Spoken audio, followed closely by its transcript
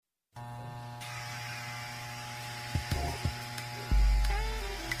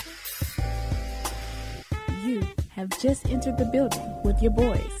have just entered the building with your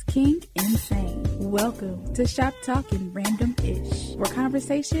boys, King and Sane. Welcome to Shop Talking Random-ish, where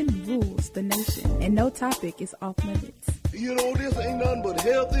conversation rules the nation and no topic is off limits. You know, this ain't nothing but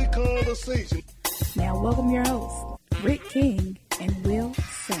healthy conversation. Now welcome your hosts, Rick King and Will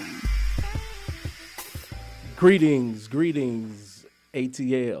Sane. Greetings,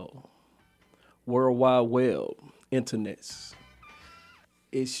 ATL, World Wide Web, Internets.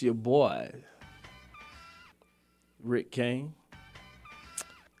 It's your boy, Rick King.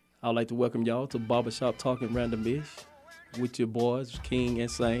 I'd like to welcome y'all to Barbershop Talking Random-ish with your boys, King and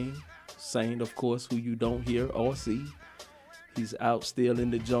Sane. Sane, of course, who you don't hear or see. He's out still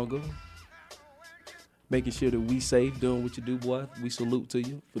in the jungle, making sure that we safe, doing what you do, boy. We salute to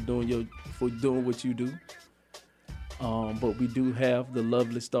you for doing what you do. But we do have the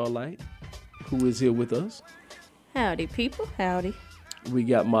lovely Starlight, who is here with us. Howdy, people. Howdy. We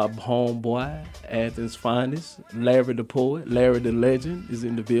got my homeboy, Athens' finest, Larry the poet, Larry the legend is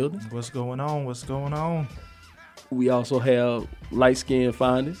in the building. What's going on? We also have light-skinned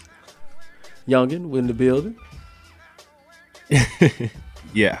finest, Youngin in the building.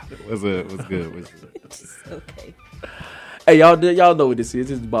 Yeah, what's good? Okay. Hey, y'all know what this is.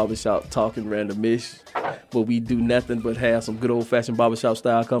 This is Barbershop Talking Random-ish, where we do nothing but have some good old-fashioned barbershop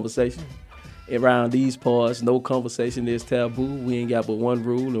style conversation. Around these parts, no conversation is taboo. We ain't got but one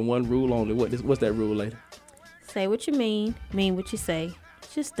rule and one rule only. What's that rule, lady? Say what you mean what you say.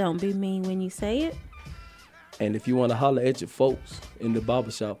 Just don't be mean when you say it. And if you want to holler at your folks in the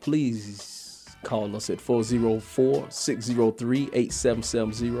barbershop, please call us at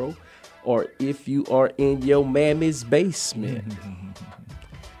 404-603-8770. Or if you are in your mammy's basement,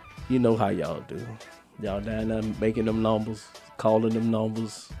 you know how y'all do. Y'all down there making them numbers, calling them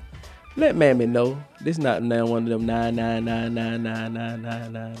numbers. Let mammy know. This not now one of them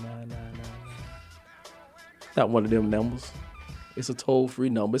 99999999999. Not one of them numbers. It's a toll-free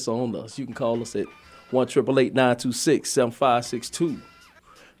number. It's on us. You can call us at 1-888-926-7562.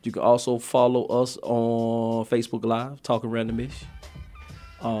 You can also follow us on Facebook Live, Talking Random-ish.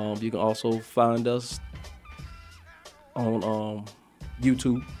 You can also find us on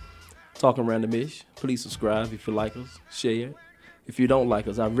YouTube, Talking Random-ish. Please subscribe if you like us. Share it. If you don't like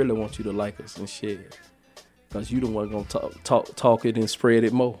us, I really want you to like us and share it, because you the one going to talk it and spread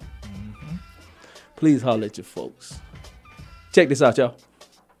it more. Mm-hmm. Please holler at your folks. Check this out, y'all.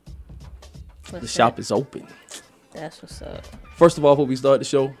 The shop is open. That's what's up. First of all, before we start the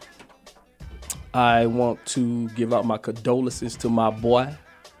show, I want to give out my condolences to my boy,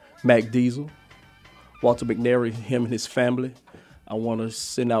 Mac Diesel, Walter McNary, him and his family. I want to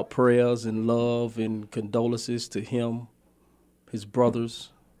send out prayers and love and condolences to him, his brothers,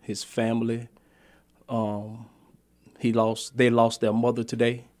 his family. They lost their mother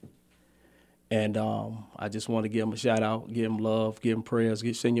today. And I just want to give him a shout out, give him love, give him prayers,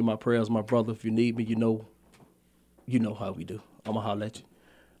 send you my prayers, my brother. If you need me, you know how we do. I'm going to holler at you.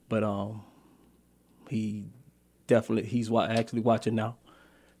 But he's actually watching now.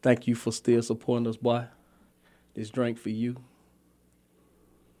 Thank you for still supporting us, boy. This drink for you.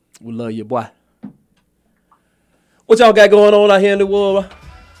 We love you, boy. What y'all got going on out here in the world?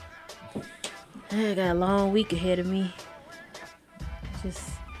 I got a long week ahead of me.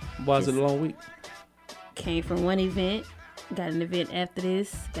 Why is it a long week? Came from one event, got an event after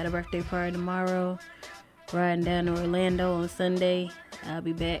this, got a birthday party tomorrow, riding down to Orlando on Sunday. I'll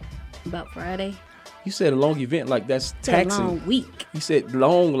be back about Friday. You said a long event like that's taxing. A long week. You said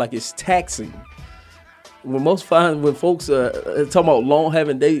long like it's taxing. When folks talking about long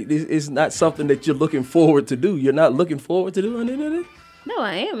having days, it's not something that you're looking forward to do. You're not looking forward to doing it. No,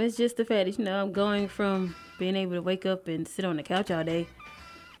 I am. It's just the fact that, I'm going from being able to wake up and sit on the couch all day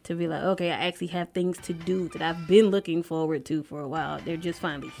to be like, okay, I actually have things to do that I've been looking forward to for a while. They're just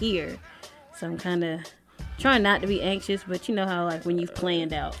finally here. So I'm kind of trying not to be anxious, but you know how like when you've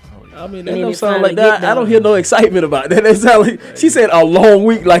planned out. I mean, that don't sound like that. I don't hear no excitement about that. That sound like she said a long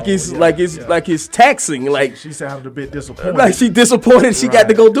week, like it's taxing. Like she sounded a bit disappointed. Like she disappointed. She got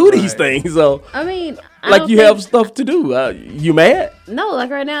to go do these things. So I mean, like you have stuff to do. You mad? No,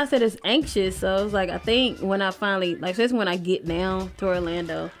 like right now I said it's anxious. So it's like I think when I finally that's when I get down to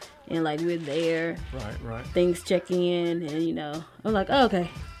Orlando and like we're there, right. Things check in, and I'm like, oh, okay.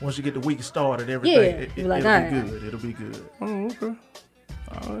 Once you get the week started, everything it'll be good. Oh, okay.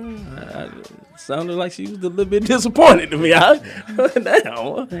 Sounded like she was a little bit disappointed to me. Damn.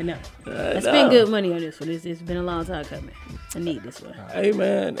 I know. I spent good money on this one. It's been a long time coming. I need this one. Hey,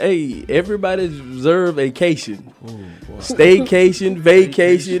 man. Hey, everybody deserve vacation. Staycation,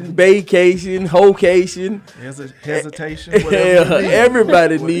 vacation, vacation, hocation. Hesitation.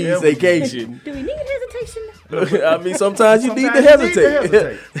 Everybody needs vacation. Do we need hesitation? I mean, sometimes you need to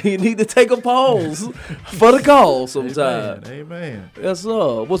hesitate. You need to take a pause for the call sometimes. Amen. Yes,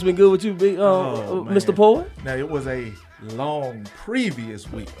 sir. What's been good with you, big Mr. Poet? Now, it was a long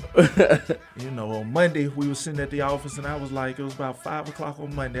previous week. On Monday, we were sitting at the office, and I was like, it was about 5 o'clock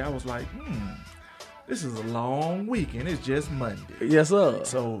on Monday. I was like, this is a long week, and it's just Monday. Yes, sir.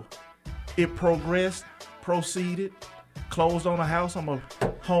 So it proceeded, closed on a house. I'm a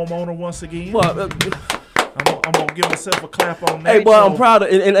homeowner once again. Well, I'm gonna give myself a clap on that. Hey, boy, I'm proud of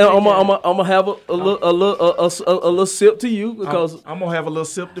it, and I'm gonna have a little sip to you because I'm gonna have a little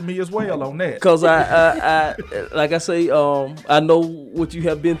sip to me as well on that. Because I like I say, I know what you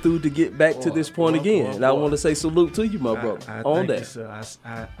have been through to get back to this point again, and I want to say salute to you, my brother, on that. You, sir.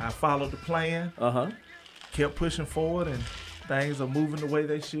 I followed the plan. Kept pushing forward, and things are moving the way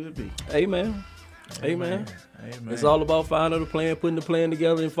they should be. Amen. It's all about finding the plan, putting the plan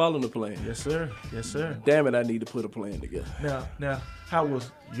together, and following the plan. Yes, sir. Damn it, I need to put a plan together. Now, how was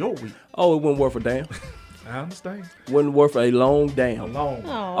your week? Oh, it wasn't worth a damn. I understand. Wasn't worth a long damn.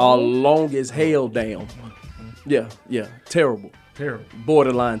 A long as hell damn. Yeah, terrible.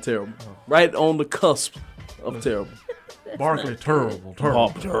 Borderline terrible. Right on the cusp of terrible. Barkley, terrible.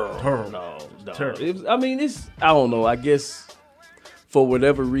 No. Terrible. I don't know. I guess for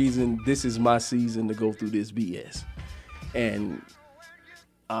whatever reason, this is my season to go through this BS. And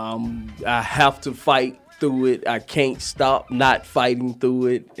I have to fight through it. I can't stop not fighting through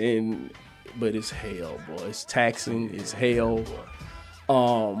it. But it's hell, boy. It's taxing. It's hell.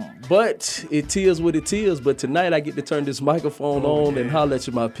 But it is what it is. But tonight I get to turn this microphone on and holler at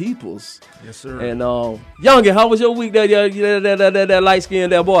you, my peoples. Yes, sir. And Youngin, how was your week? That light skin,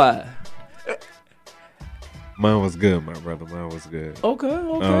 that boy. Mine was good, my brother. Mine was good. Okay.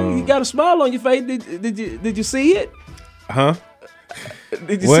 You got a smile on your face. Did you see it? Huh?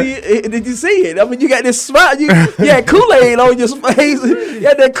 Did you see it? Did you see it? I mean, you got this smile. You had Kool-Aid on your face. You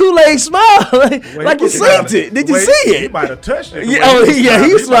had that Kool-Aid smile, like you seen it. Did you see it? He might have touched it.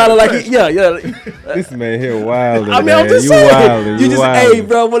 He was smiling like it. Yeah. This man here wild. I mean, I'm just saying. You just, hey,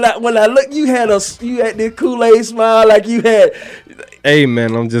 bro. When I look, you had this Kool-Aid smile like you had. Hey,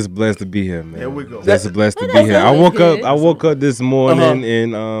 man, I'm just blessed to be here, man. There we go. Just blessed to be here. I woke up this morning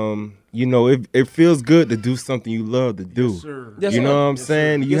and it feels good to do something you love to do. Yes, sir. Yes, you know sir. what I'm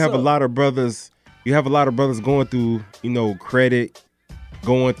saying? You have a lot of brothers. You have a lot of brothers going through, credit,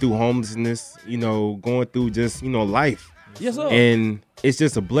 going through homelessness, going through just, life. Yes, sir. And it's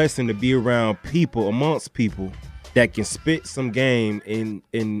just a blessing to be around people, amongst people that can spit some game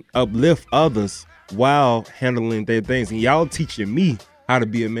and uplift others while handling their things. And y'all teaching me how to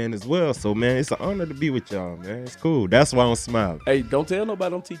be a man as well. So, man, it's an honor to be with y'all, man. It's cool. That's why I'm smiling. Hey, don't tell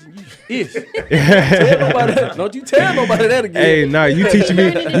nobody I'm teaching you. Tell nobody that. Don't you tell nobody that again. Hey, nah, you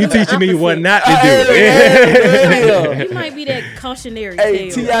teaching me what not to do. Hey, You might be that cautionary Hey,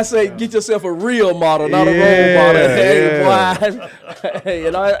 tale. T.I. say, get yourself a real model, not a role model. Hey, boy. Hey,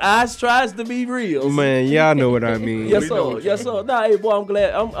 and ours tries to be real. Man, y'all know what I mean. Yes, sir. Nah, hey, boy, I'm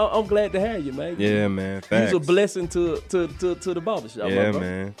glad. I'm glad to have you, man. Yeah, man. Facts. You're a blessing to the barbershop. Yeah,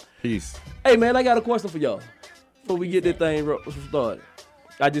 man. Peace. Hey, man, I got a question for y'all before we get this thing started.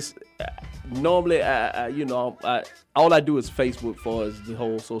 I just normally, all I do is Facebook for as the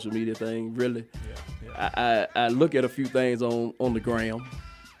whole social media thing. Really, I look at a few things on the gram,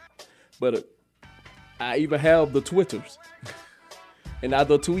 but I even have the Twitters, and I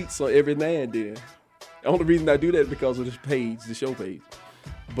do tweets on every now and then. The only reason I do that is because of this page, the show page.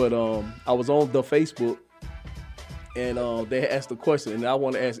 But I was on the Facebook. And they asked a question, and I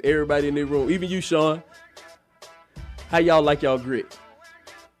want to ask everybody in the room, even you, Sean, how y'all like y'all grits?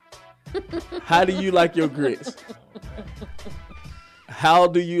 How do you like your grits? How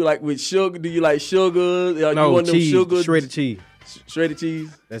do you like with sugar? Do you like sugar? No, you want cheese, them sugar? shredded cheese. Shredded cheese?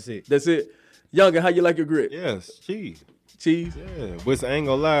 That's it. Youngin, how you like your grits? Yes, cheese. Cheese? Yeah, with I ain't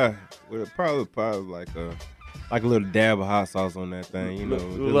gonna lie, with probably like a little dab of hot sauce on that thing,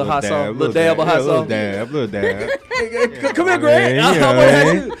 Little hot sauce, little dab of hot sauce. Little dab. Come here, Greg.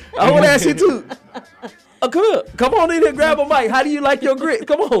 I want to ask you too. Come here. Come on in here, grab a mic. How do you like your grits?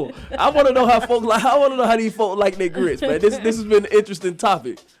 Come on. I want to know how folks like. I want to know how these folks like their grits, man. This has been an interesting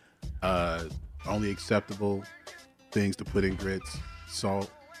topic. Only acceptable things to put in grits: salt,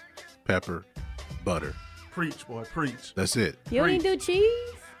 pepper, butter. Preach, boy, preach. That's it. You ain't do cheese?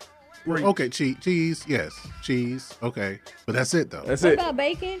 Okay, cheese, yes, cheese. Okay, but that's it though. That's What it. about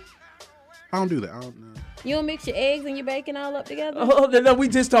bacon? I don't do that. I don't know. You don't mix your eggs and your bacon all up together? Oh, no, we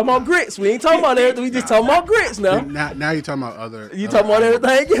just talking about grits. We ain't talking about everything. We just talking about grits now. Now you're talking about other. You talking about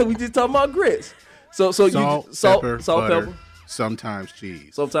everything? Yeah, we just talking about grits. So salt, you pepper, salt, butter, pepper, sometimes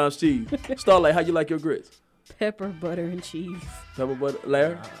cheese. sometimes cheese. Starlight, how you like your grits? Pepper, butter, and cheese. Pepper, butter,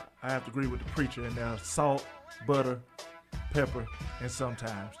 Larry. I have to agree with the preacher in there. Salt, butter, pepper, and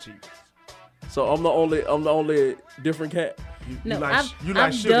sometimes cheese. So I'm the only different cat. You like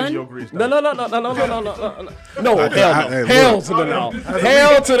I've sugar done- in your grits. No, don't no, you? no, no, no, no, no, no, no, no. Hey, Hell look. to the no.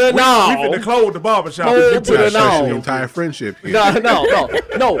 Hell to the We finna no. close the barbershop. Hold if you to put the sugar no. in The your entire grits. friendship here.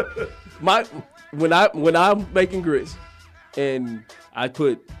 No. When I'm making grits, and I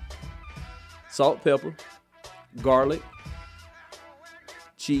put salt, pepper, garlic,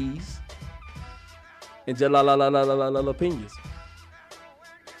 cheese, and jalapenos.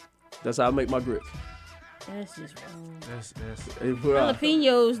 That's how I make my grits. That's just wrong. That's Hey, bruh.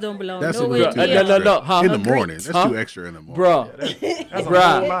 Jalapenos don't belong That's a nowhere little too near. No, extra. no, huh? In the Grits. morning. That's Huh? too extra in the morning. Bruh. that's a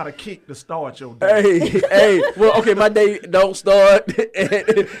Bruh. whole lot of kick to start your day. Hey, well, okay, my day don't start.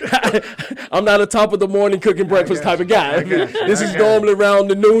 I'm not a top of the morning cooking breakfast type of guy. This is normally around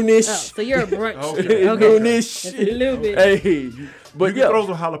the noonish. Oh, so you're a brunch. Okay. Noonish. That's a little bit. Hey, but You can throw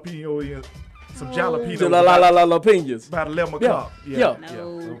some jalapeno in, some jalapenos. jalapenos. About a lemon Yeah. cup. Yeah.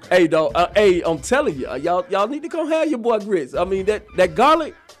 No. Okay. Hey, dog. Hey, I'm telling you, y'all need to come have your boy grits. I mean, that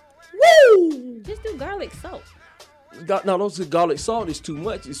garlic. Woo! Just do garlic salt. No, those garlic salt is too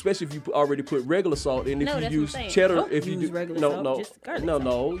much, especially if you already put regular salt in. If No, you that's use what I'm saying. cheddar, Don't if you use do regular no, salt, no, just garlic no, salt.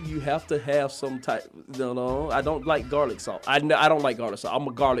 no, you have to have some type. No, I don't like garlic salt. I don't like garlic salt. I'm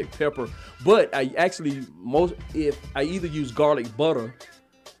a garlic pepper, but I actually if I either use garlic butter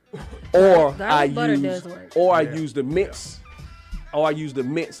or Garlic butter does work. I use the mince. Or I use the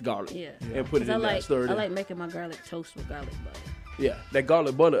minced garlic and put it 'Cause in there, stir it I in. like making my garlic toast with garlic butter. Yeah, that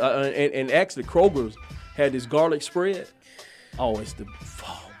garlic butter. And actually, Kroger's had this garlic spread. Oh, it's the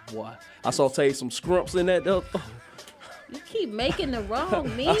boy. I sauteed some scrumps in that. Oh, You keep making the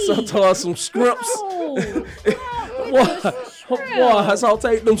wrong meat. I sauteed some scrumps. Oh, Boy, I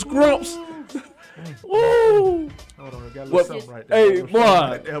sauteed them scrumps. Woo! Hold on, I got a little What- something right there. Hey, Got a little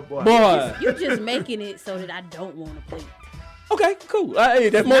something right there, boy. You're just making it so that I don't want to plate. Okay, cool. Hey,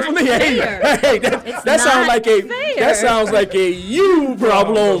 that's more for me. Hey, fair. hey, It's that sounds not like a fair. that sounds like a you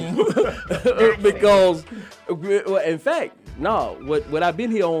problem because, well, in fact, no. What I've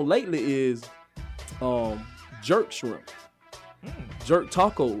been here on lately is jerk shrimp, jerk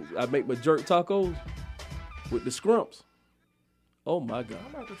tacos. I make my jerk tacos with the scrumps. Oh my God.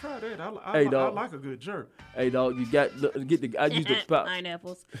 I'm about to try that. Hey, I dog. like a good jerk. Hey dog, you got get the. I use the.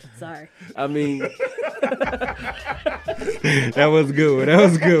 Pineapples. Sorry. I mean, That was a good one. That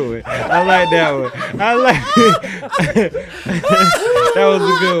was a good one. I like that one. I like that was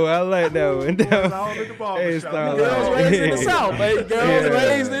a good one. I like that one. It's all in the barbershop. Hey, Starlight. girls raised in the South, baby. Girls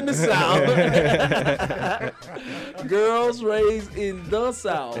raised in the South. Girls raised in the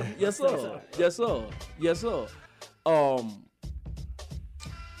South. Yes, sir. Yes, sir. Yes, sir.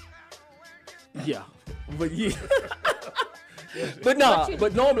 Yeah. But yeah. But nah.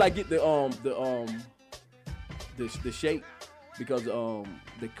 But normally I get the shake because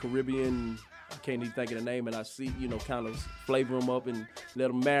the Caribbean. I can't even think of the name, and I see kind of flavor them up and let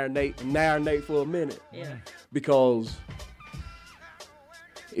them marinate for a minute. Yeah. Because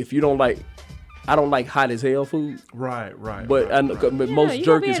if you don't like, I don't like hot as hell food. Right. But right, I know right. most you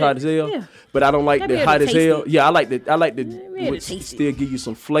jerk gotta is be hot able as to- hell. yeah. But I don't like Gotta the be able hot to as taste hell. it. Yeah, I like be able to taste still it. give you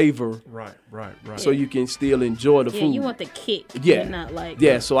some flavor, Right. so you can still enjoy the Yeah, food. you want the kick. Yeah. And not like.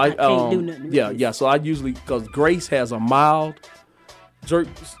 Yeah, so I can't do nothing with this. yeah. So I usually because Grace has a mild jerk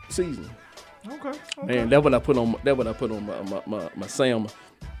seasoning. Okay. Man, that's what I put on. That's what I put on my salmon.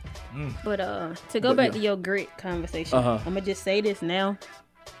 But to go back to your grit conversation, Uh-huh. I'm gonna just say this now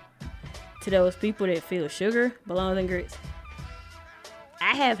to those people that feel sugar belongs in grits.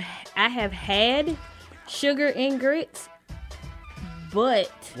 I have had sugar in grits,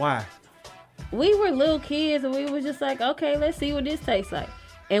 but Why? we were little kids and we was just like, okay, let's see what this tastes like,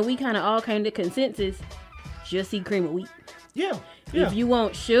 and we kind of all came to consensus: just eat cream of wheat. Yeah. If you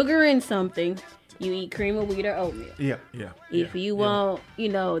want sugar in something, you eat cream of wheat or oatmeal. Yeah. If you want,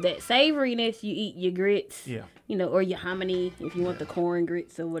 that savoriness, you eat your grits. Yeah. Or your hominy if you want the corn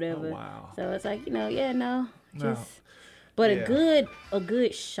grits or whatever. Oh, wow. So it's like, No. But Yeah. a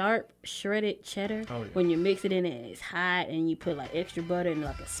good sharp shredded cheddar Oh, yeah. when you mix it in and it's hot and you put like extra butter and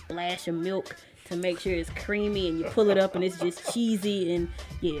like a splash of milk to make sure it's creamy, and you pull it up and it's just cheesy and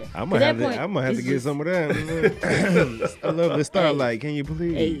yeah. I might have to get some of that. I love the Starlight. Can you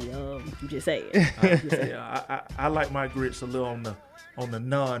please? Hey, I'm just saying. Yeah, I like my grits a little on the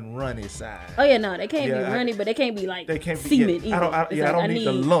non-runny side. Oh yeah, no, they can't be runny, but they can't be like cement either. I don't need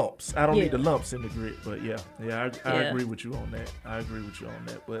the lumps. I don't need the lumps in the grit. But I agree with you on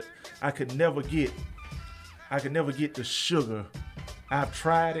that. But I could never get the sugar. I've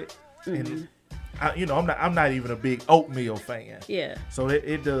tried it, and I'm not even a big oatmeal fan. Yeah. So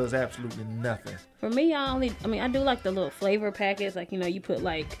it does absolutely nothing. For me, I do like the little flavor packets. Like, you put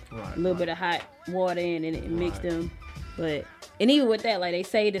like a little bit of hot water in and mix them. And even with that, like they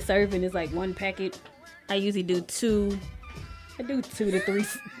say the serving is like one packet. I usually do two. I do 2 to 3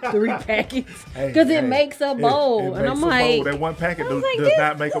 packets because it makes a bowl. And I'm like, that one packet does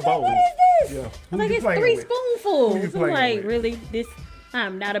not make a bowl. What is this? Yeah. It's 3 spoonfuls. I'm like, really?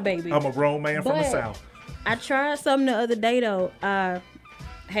 I'm not a baby. I'm a grown man from the South. I tried something the other day though. I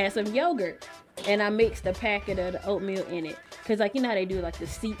had some yogurt and I mixed a packet of the oatmeal in it. Cause like how they do like the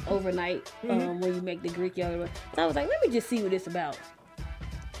steep overnight when you make the Greek yogurt. So I was like, let me just see what it's about.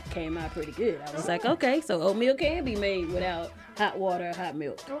 Came out pretty good. I was like, okay, so oatmeal can be made without hot water or hot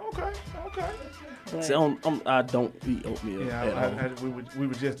milk. Okay. But, See, I don't eat oatmeal. Yeah, we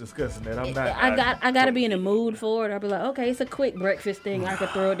were just discussing that. I gotta be in the mood for it. I'll be like, okay, it's a quick breakfast thing. I could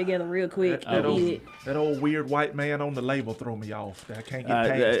throw it together real quick and eat it. That old weird white man on the label throw me off. I can't get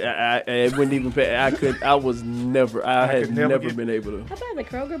past. I wouldn't even pay. I had never been able to. How about the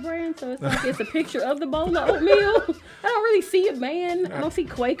Kroger brand? So it's a picture of the bowl of oatmeal. I don't really see it, man. I don't see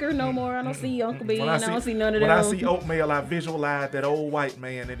Quaker no more. I don't see Uncle Bean. I don't see none of them. When I see oatmeal, I visualize that old white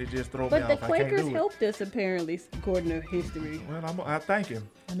man, and it just throws me off. But the Quakers helped us, apparently, according to history. Well, I thank him,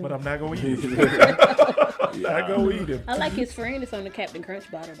 but I'm not going to eat him. I go eat him. I like his friend that's on the Captain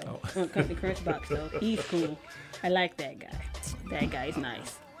Crunch bottle, though. On Captain Crunch box, though. He's cool. I like that guy. That guy's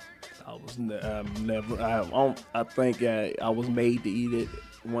nice. I was never. I think I was made to eat it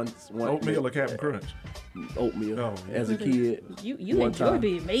once. Oatmeal or Captain Crunch? Oatmeal. As a kid. You enjoy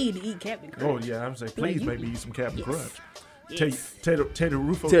being made to eat Captain Crunch. Oh yeah, I'm saying please make me eat some Captain Crunch. Yes. Tear the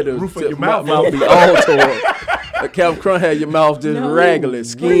roof of your mouth. Mouth be all torn. The Captain Crunch had your mouth just raggedy,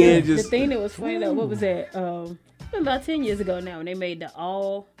 skin just. The thing that was funny though, what was that? About 10 years ago now, when they made the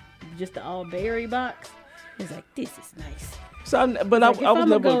all berry box. It was like, this is nice. So I was never. If I'm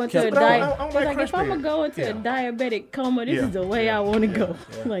gonna go into a diabetic coma, this is the way I want to go.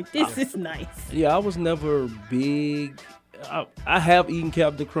 Like, this is nice. Yeah, I was never big. I have eaten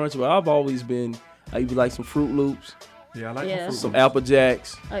Captain Crunch, but I've always been. I even like some Fruit Loops. Yeah, I like some Apple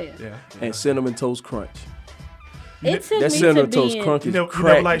Jacks. Oh yeah. And Cinnamon Toast Crunch. It took that me Cinnamon to Toast being, Crunch is you never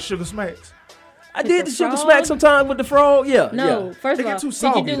crack. like Sugar Smacks? I did the Sugar Smack sometime with the frog. Yeah. No, first They of get all, too did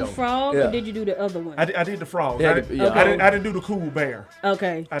soggy, you do though. frog or did you do the other one? I did the frog. Yeah, I didn't do the Cool Bear.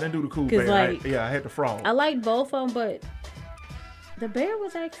 Okay. I didn't do the Cool Bear. Like, I had the frog. I liked both of them, but the bear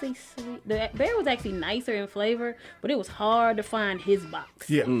was actually sweet. The bear was actually nicer in flavor, but it was hard to find his box.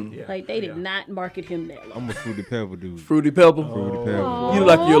 Yeah. Like, they did not market him that long. I'm a Fruity Pebble dude. Fruity Pebble? Fruity Pebble. You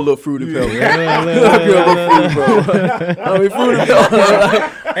like your little Fruity Pebble. You like your little Fruity Pebble. I mean, Fruity Pebble.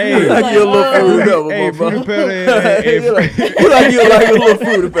 Hey, you like your little Fruity Pebble. Hey, Fruity Pebble. You like your little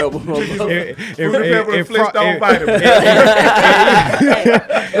Fruity Pebble. Fruity Pebble and Flintstone vitamins.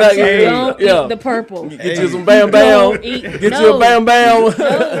 Don't eat the purple. Get you some Bam Bam. Get you a Bam Bam.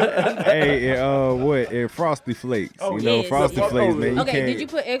 Hey, what? And Frosty Flakes. Frosty Flakes, man. Okay, did you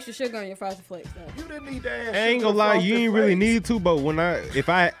put extra sugar on your Frosty Flakes though? You didn't need to add I ain't gonna lie, you ain't really need to, but if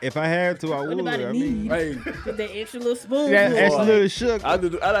I had to, I would. Anybody I mean, Put that extra little spoon. that extra little sugar. I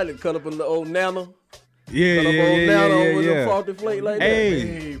like to cut up in the old Nana. Yeah. With a frosted flake like that.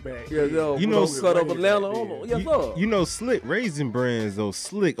 Hey, you know, cut up a Nana. Yes, sir. You know, Slick Raisin Brands though,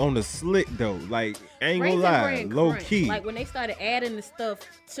 slick on the slick though. Like, ain't gonna Raisin lie, Bran low crunch. key. Like when they started adding the stuff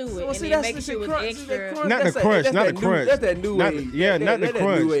to it, and see, then making sure it was extra. Not the crunch, not the crunch. That's that new age. Yeah, not the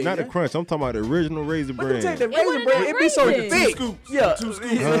crunch, not the crunch. crunch. I'm talking about the original Raisin But Bran. take the Raisin Bran, it be so raisins. thick. Two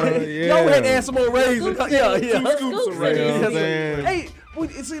scoops. Y'all had to add some more raisins. Yeah. 2 scoops of You know raisins. what I'm saying? Hey,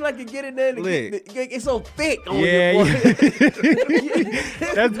 it seems like you get in there and it's so thick. Yeah.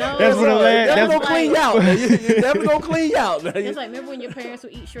 That's what the lad. Never That's gonna clean you out. You never gonna clean you out. It's like, remember when your parents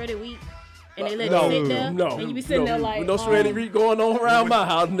would eat shredded wheat and they let you sit there? And you be sitting there like, no shredded wheat going on around my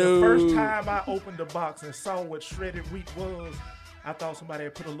house. No. The first time I opened the box and saw what shredded wheat was, I thought somebody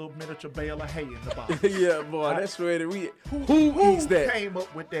had put a little miniature bale of hay in the box. Yeah, boy, that's shredded wheat. Who eats that? Came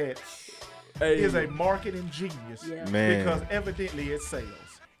up with that? Is a marketing genius. Yeah. Man. Because evidently it sells.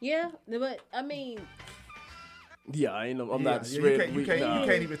 yeah, but I mean, Yeah, I ain't no, I'm not You shredded. can't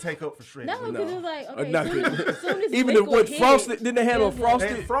even take up for shredded. No, because it's like, okay, nothing. as soon as Even liquid with hit frosted, it, didn't they have a it was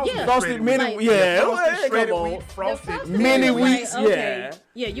like- frosted, Frosted mini? like- Yeah, frosted hey, shredded come on. wheat, frosted Mini was wheats, like, okay. yeah.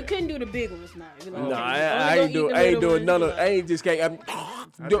 Yeah, you couldn't do the big ones now. You'd be like, No, okay, I you ain't only doing. gonna I eat ain't the doing little none ones, of. you I like- ain't just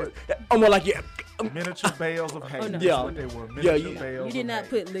can't. I'm more like yeah. Miniature bales of hay. Oh, no. That's Yeah. what they were. Yeah, Miniature you- bales You did of not hay.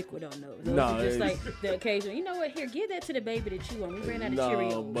 put liquid on those. Those No, were just it's- like the occasion. You know what? Here, give that to the baby to chew on. We ran out of No,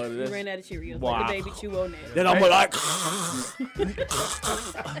 Cheerios. but We that's- ran out of Cheerios. Wow. Let the baby chew on that. Then I'm like,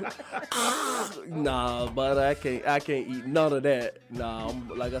 nah, but I can't eat none of that. Nah,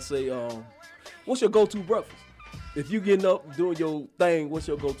 like I say, what's your go-to breakfast? If you getting up doing your thing, what's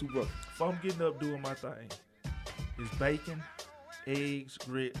your go-to breakfast? If I'm getting up doing my thing, it's bacon, eggs,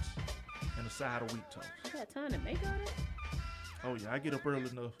 grits, and a side of wheat toast. You got time to make all that? Oh yeah, I get up early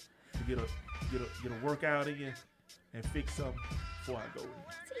enough to get a workout in and fix something before I go in.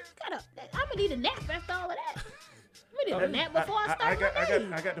 See, I'm gonna need a nap after all of that. I'm gonna need a nap before I start my day.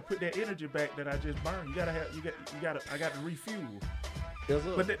 I got to put that energy back that I just burned. I got to refuel. Yes,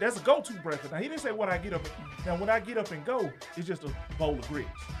 sir. But that's a go-to breakfast. Now he didn't say what I get up. Now when I get up and go, it's just a bowl of grits,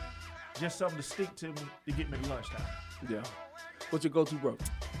 just something to stick to me to get me to lunchtime. Yeah. What's your go-to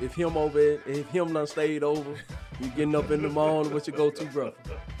breakfast? If him done stayed over, you getting up in the morning, what's your go-to breakfast?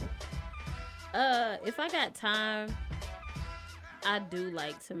 If I got time, I do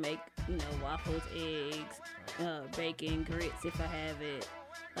like to make, waffles, eggs, bacon, grits if I have it.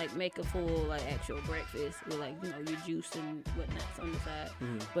 Like make a full actual breakfast with your juice and whatnots on the side.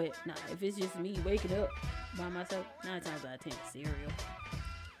 Mm-hmm. But nah, if it's just me waking up by myself, 9 times out of 10 cereal.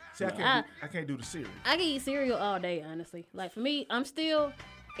 See, I can't do the cereal. I can eat cereal all day, honestly. Like for me, I'm still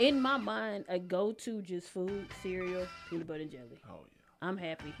in my mind a go-to just food, cereal, peanut butter and jelly. Oh yeah. I'm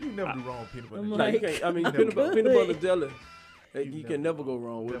happy. You never do wrong with peanut butter. I'm and Nah, jelly. you like- can't. I mean, I'm peanut good. butter jelly. You never can never go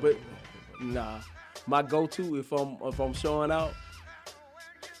wrong with it. Never But do wrong. nah, my go-to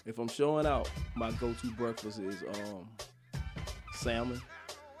if I'm showing out, my go-to breakfast is salmon.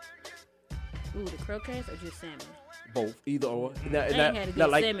 Ooh, the croquettes or just salmon? Both, either or. Now, ain't had a good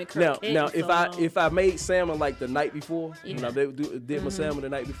salmon croquette now, in so long. if I made salmon like the night before, Yeah. when I did my salmon the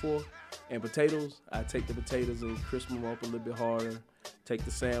night before, and potatoes, I take the potatoes and crisp them up a little bit harder. Take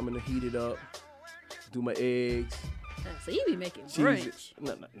the salmon and heat it up. Do my eggs, So you be making cheese. brunch.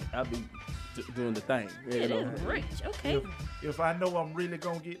 No, I be doing the thing. Yeah, You know? that's brunch. Okay. If I know I'm really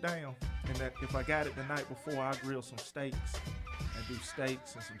gonna get down, and that if I got it the night before, I grill some steaks and do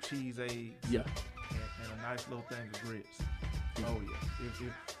steaks and some cheese eggs. Yeah. And a nice little thing of grits. Oh yeah.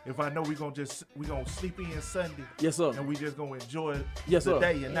 If I know we gonna sleep in Sunday. Yes, sir. And we just gonna enjoy Yes, the sir.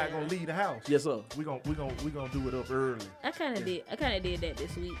 day and not Yeah. gonna leave the house. Yes, sir. We gonna do it up early. I kind of did that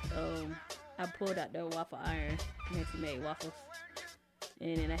this week. I pulled out the waffle iron, Nancy made waffles,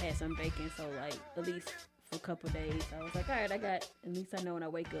 and then I had some bacon. So at least for a couple days, I was like, all right, at least I know when I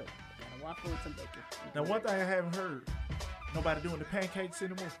wake up, I got a waffle and some bacon. Now one thing I haven't heard, nobody doing the pancakes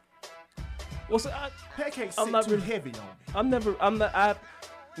anymore. Well, so Pancakes I'm sit not too really- heavy on me.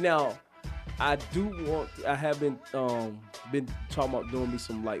 I do want. I have been talking about doing me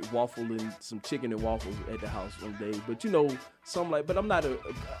some waffle and some chicken and waffles at the house one day. But but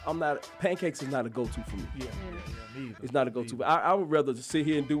I'm not. Pancakes is not a go-to for me. Yeah, me either. It's not a go-to. Me But I would rather just sit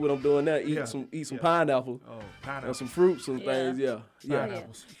here and do what I'm doing now. Eat Yeah, some yeah. pineapple Oh, and pineapple. some fruits and Yeah. things. Yeah. Yeah.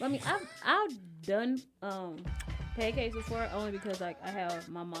 Pineapples. I mean, I've done pancakes before only because I have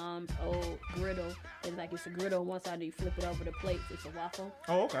my mom's old griddle and it's a griddle on one side and you flip it over the plates. It's a waffle.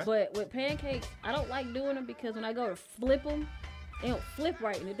 Oh, okay. But with pancakes, I don't like doing them because when I go to flip them, they don't flip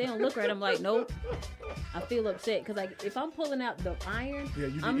right, and if they don't look right, I'm like, nope. I feel upset because if I'm pulling out the iron, Yeah,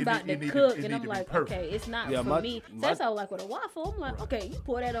 you need- I'm it about need- to it need cook, to- it and need I'm to be like, perfect. okay, it's not Yeah, for me. So my- that's how with a waffle. I'm like, okay, you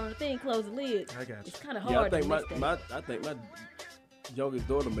pour that on the thing, close the lid. I got you. It's kind of Yeah, I hard think to mix that. I think my youngest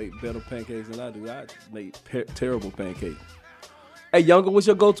daughter make better pancakes than I do. I make terrible pancakes. Hey, younger, what's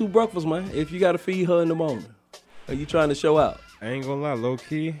your go-to breakfast, man? If you got to feed her in the morning, are you trying to show out? I ain't gonna lie, low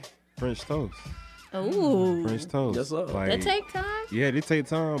key, French toast. Ooh, French toast. Yes, sir. that take time. Yeah, they take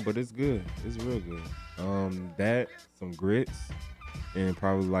time, but it's good. It's real good. That, some grits, and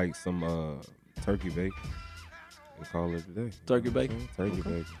probably some turkey bacon. And call it a day. Turkey bacon? Turkey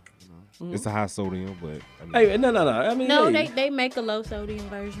bacon. It's a high sodium, but I mean, Hey, no. I mean, No, hey, they make a low sodium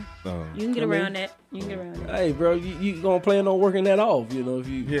version. You can get I mean- around that. You can get around that. Hey, bro, you gonna plan on working that off? If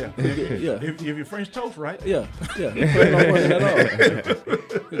you Yeah. yeah. If you're French toast, right? Yeah. You plan on working that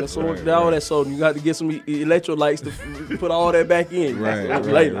off. So all that sodium, you got to get some electrolytes to put all that back in. Right.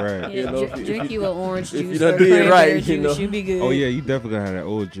 Yeah, You know, drink you an orange if juice you done or did cranberry right, you juice. know. You be good. Oh yeah, you definitely gotta have that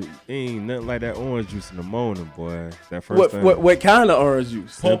orange juice. Ain't nothing like that orange juice in the morning, boy. That first thing. What kind of orange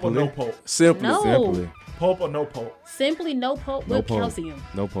juice? Pulp or no pulp? Simply. No. Simply. Pulp or no pulp? Simply no pulp No with pulp. calcium.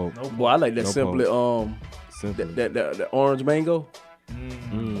 No pulp. No Boy, I like that No simply. Simple. That orange mango.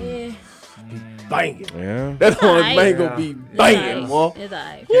 Yeah. Banging. Yeah. That orange alright. mango Yeah. be banging, It's boy. It's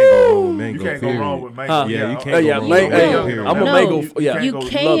alright. Can't go wrong with You mango. can't go period. wrong with mango. Huh? Yeah, you Oh, can't yeah, go wrong man- with hey, mango. I'm period. I'm a No, mango. you Yeah, can't You go-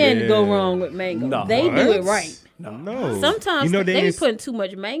 can go Yeah. wrong with mango. No. They do it What? right. No. Sometimes You know, they be ain't- putting too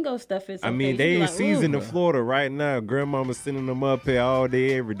much mango stuff in. I Some mean, things. they You be ain't like, season ooh. in Florida right now. Grandmama's sending them up here all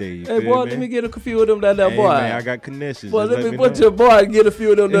day, every day. You Hey feel boy, me? let me get a few of them that Hey, boy. man, I got connections. Boy, Just let me know. put your boy get a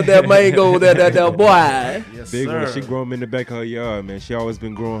few of them that mango that boy. Yes, Big sir. one. She grow them in the back of her yard, man. She always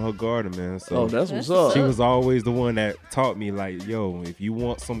been growing her garden, man. So Oh, that's what's That's up. what's she up. was always the one that taught me, like, yo, if you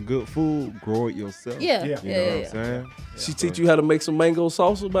want some good food, grow it yourself. Yeah, Yeah. yeah, You know yeah. what I'm saying? She teach you how to make some mango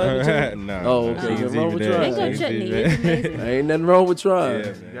salsa, baby. Nah. Oh, nah, okay. she ain't Nothing wrong even with that. trying. She Mango ain't chutney even is that. amazing. Ain't nothing wrong with trying. Yeah,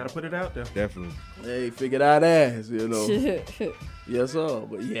 You man. gotta put it out there. Definitely. Hey, figured out ass, you know. Yes, sir.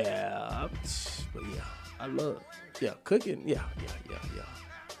 But yeah, I love, cooking. Yeah.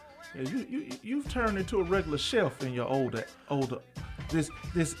 Yeah, you've turned into a regular chef in your older this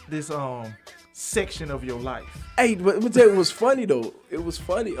section of your life. Hey, but let me tell you, it was funny though. It was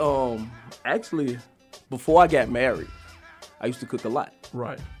funny. Actually, before I got married, I used to cook a lot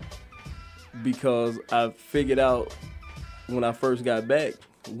Right. because I figured out when I first got back,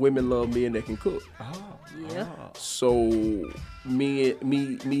 women love men that can cook. Yeah. So me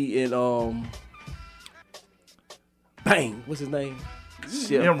and bang, what's his name?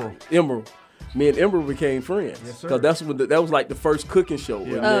 Chef Emerald. Me and Emerald became friends. Yes, sir. Cause that's when that was like the first cooking show.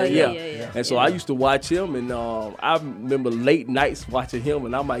 Yeah. And Oh, then, yeah. And so I used to watch him, and I remember late nights watching him,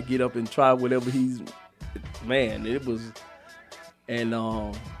 and I might get up and try whatever he's. Man, it was, and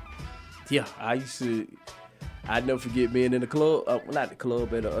I used to. I'd never forget being in the club, not the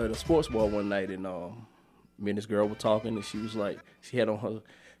club, at a sports bar one night, and me and this girl were talking, and she was like, she had on her,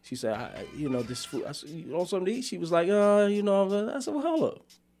 she said, this food, I said, you want something to eat? She was like, I said, well, hold up.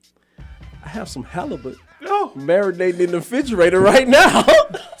 I have some halibut marinating in the refrigerator right now.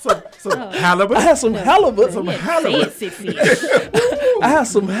 Some halibut. I have some halibut. Some halibut. Fancy fish. I have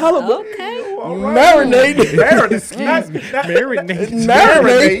some halibut Okay. marinated. Marinate.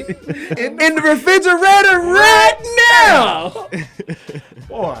 In the refrigerator right now.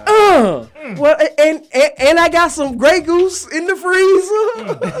 Boy. Well, and I got some Grey Goose in the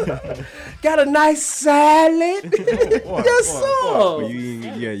freezer. Got a nice salad. Yes, sir.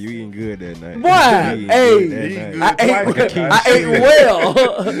 You eating good that night. Boy, You eating hey, good that night. I ate well.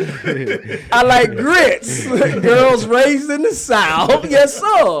 I like grits. Girls raised in the South. Yes,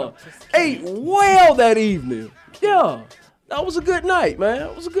 sir. Ate well that evening. Yeah, that was a good night, man.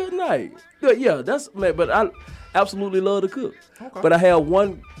 It was a good night. Yeah, but I absolutely love to cook. Okay. But I have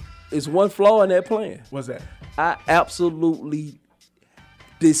one flaw in that plan. What's that? I absolutely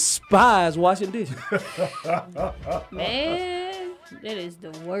despise washing dishes. Man, that is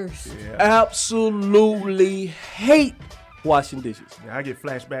the worst. Absolutely hate washing dishes. Yeah, I get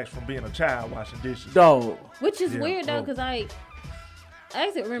flashbacks from being a child washing dishes. Dog. Which is Yeah, weird though, oh. because I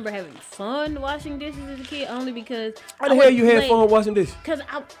actually remember having fun washing dishes as a kid, only because How the hell you had fun washing dishes? Because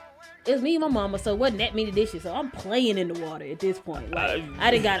it was me and my mama, so it wasn't that many dishes. So I'm playing in the water at this point. Like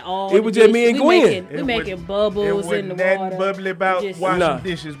I done got all. It was just me and Gwen. We making bubbles in the It wasn't water. nothing bubbly about Just- washing Nah.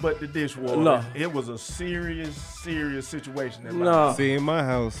 dishes but the dishwater. Nah. It was a serious situation. In Nah. life. See, in my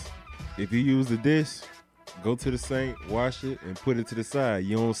house, if you use the dish, go to the sink, wash it, and put it to the side.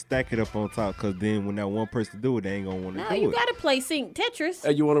 You don't stack it up on top, because then when that one person do it, they ain't going to want to No, do you it. gotta play Sync Tetris.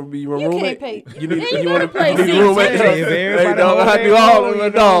 Hey, you want to be your You roommate? can't pay. You need, Yeah, you you gotta want to play be Sync roommate? Tetris. If Hey, everybody dog, hold I their do all own, of you it, know what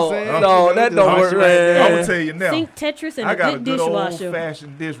I'm dog. saying? No, that don't work, I'm man. gonna tell you now. Sync Tetris and I a got a good good old dishwasher.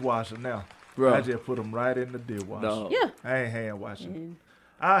 fashioned dishwasher now. Bro. I just put them right in the dishwasher. Dog. Yeah. I ain't hand washing.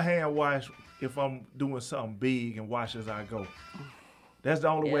 I hand wash if I'm doing something big and wash as I go. That's the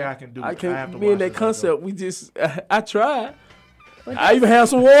only way I can do it. I have can't to be in wash that as I go. concept. We just, I tried. I even have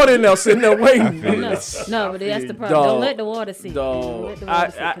some water in there sitting there waiting. No, but that's the problem. Dog. Don't let the water sink. Don't Dog, let the water sink, I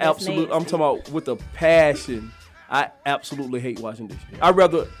 'cause that's absolutely. I'm nasty. talking about with a passion. I absolutely hate washing dishes. I'd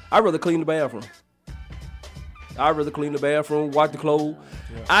rather clean the bathroom. I'd rather clean the bathroom, wash the clothes.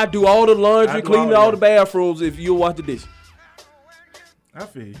 I do all the I laundry, do clean all all that. the bathrooms if you wash the dish. I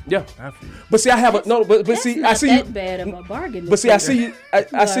feel you. Yeah. I feel you. But see, I have a no. But That's see, not I see that you. bad of a bargain. But see, I see you.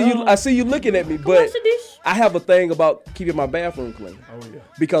 I see you. I see you looking at me. But wash the dish. I have a thing about keeping my bathroom clean. Oh yeah.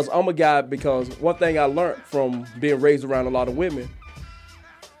 Because I'm a guy. Because one thing I learned from being raised around a lot of women,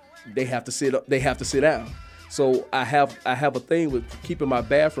 they have to sit up. They have to sit down. So I have a thing with keeping my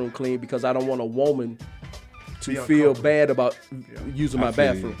bathroom clean because I don't want a woman to Be feel uncomfortable. bad about using my I feel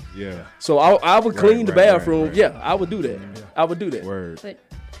you. bathroom. Yeah. So I would clean the right, bathroom. right. Yeah, I would do that. I would do that. Word. But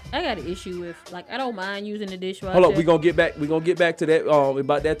I got an issue with, like, I don't mind using the dishwasher. Hold up, we gonna get back to that.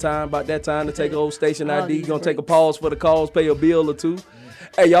 About that time to take old station All ID. these Gonna take a breaks. pause for the calls, pay a bill or two.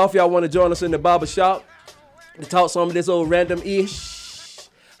 Hey, y'all, if y'all want to join us in the barber shop to talk some of this old random-ish,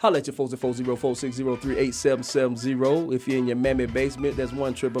 holla at your folks at 404-603-8770. If you're in your mammy basement, that's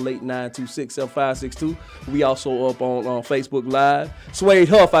 1-888-926-7562. We also up on Facebook Live. Suede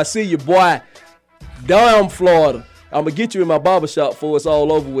Huff, I see you, boy. Damn, Florida. I'm going to get you in my barbershop before it's all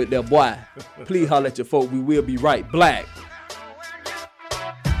over with that, boy. Please holla at your folk. We will be right. Black.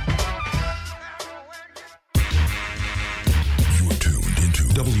 You are tuned into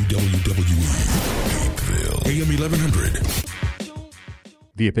WWE AM 1100.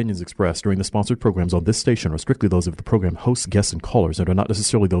 The opinions expressed during the sponsored programs on this station are strictly those of the program hosts, guests, and callers and are not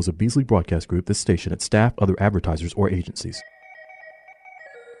necessarily those of Beasley Broadcast Group, this station, its staff, other advertisers, or agencies.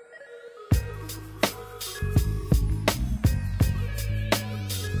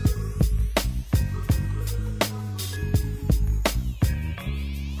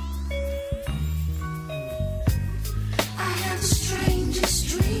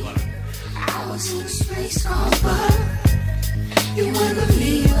 You wouldn't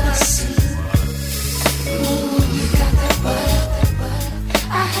believe what I see. Ooh, you got that butter.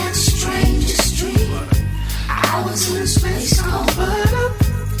 I had the strangest dream. I was in a space called butter.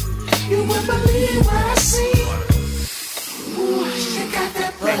 You wouldn't believe what I see. Ooh, you got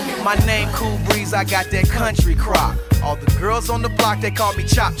that butter. My name Cool Breeze, I got that country crop. All the girls on the block, they call me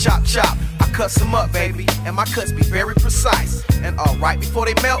Chop, Chop, Chop. I cut them up, baby, and my cuts be very precise. And right before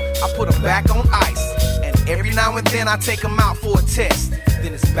they melt, I put them back on ice. Every now and then I take them out for a test.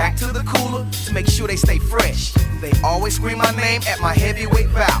 Then it's back to the cooler to make sure they stay fresh. They always scream my name at my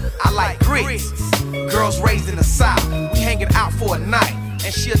heavyweight bout. I like grits. Girls raised in the South. We hanging out for a night.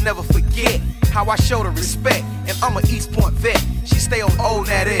 And she'll never forget how I showed her respect. And I'm an East Point vet. She stay on old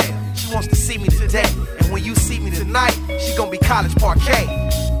that end. She wants to see me today. And when you see me tonight, she gonna be college parquet.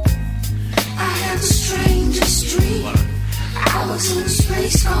 I had the strangest dream. I was in a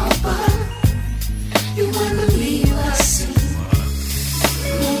space called butter. You wouldn't believe what I see.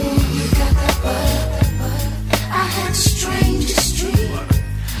 Ooh, you got that butter. I had the strangest dream.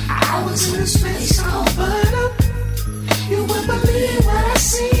 I was in a space called butter. You wouldn't believe what I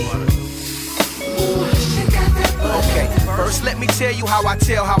see. Ooh, you got that butter. Okay, first let me tell you how I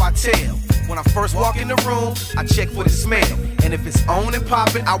tell. When I first walk in the room, I check for the smell. And if it's on and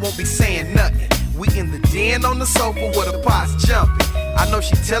popping, I won't be saying nothing. We in the den on the sofa where the pot's jumping. I know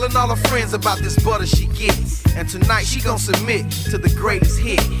she telling all her friends about this butter she gets. And tonight she gon' submit to the greatest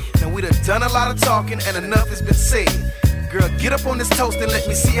hit. Now we done a lot of talking and enough has been said. Girl, get up on this toast and let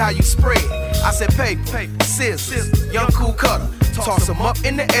me see how you spread. I said paper, scissors, young cool cutter. Toss them up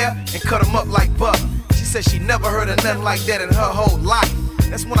in the air and cut them up like butter. She said she never heard of nothing like that in her whole life.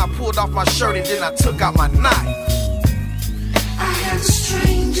 That's when I pulled off my shirt and then I took out my knife. I had the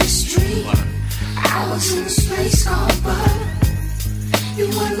strangest dream. I was in a space called butter. You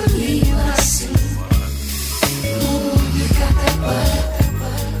wouldn't believe what I see. Ooh, you got that butter.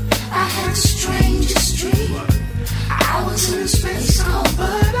 I had the strangest dream. I was in a space called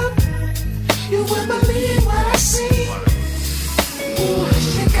butter. You wouldn't believe what I see. Ooh,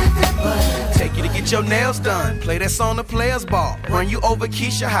 you got that butter. Take you to get your nails done. Play that song the players ball. Run you over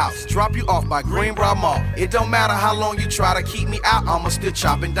Keisha House. Drop you off by Greenbrier Mall. It don't matter how long you try to keep me out. I'ma still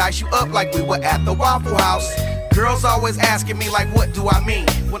chop and dice you up like we were at the Waffle House. Girls always asking me like, what do I mean?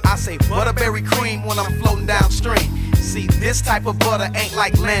 When I say butterberry cream when I'm floating downstream. See, this type of butter ain't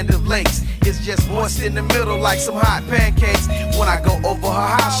like Land of Lakes. It's just moist in the middle like some hot pancakes. When I go over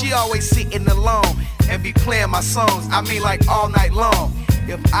her house, she always sitting alone and be playing my songs. I mean like all night long.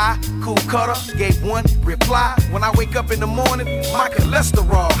 If I, Cool Cutter, gave one reply, when I wake up in the morning, my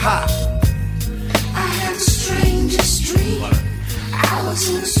cholesterol high. I had the strangest dream. I was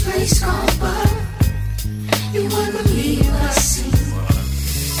in a space called butter. You wouldn't believe what I see.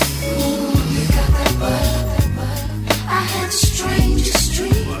 Ooh, you got that butter. I had the strangest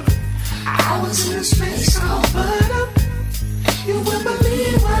dream. I was in a space called butter. You wouldn't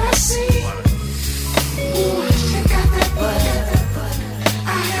believe what I see. Ooh, you got that butter. I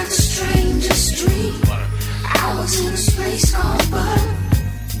had the strangest dream. I was in a space called butter.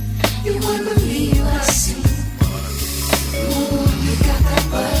 You wouldn't believe what I see. Ooh, you got that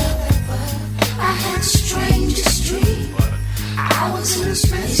butter. I had the strangest dream. I was in a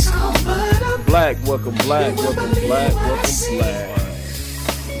space called butter. Black, welcome black, welcome black, welcome black.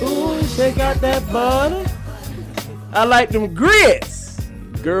 Ooh, check out that butter. I like them grits.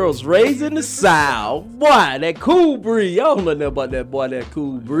 Girls raised in the South. Boy, that Cool Breeze. Y'all don't know nothing about that boy, that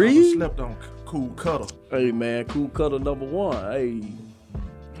Cool Breeze. I slept on Cool Cutter. Hey, man, Cool Cutter #1. Hey.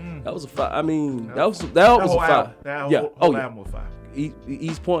 That was a fire. I mean, that was a whole fire. Yeah. Whole album was fire.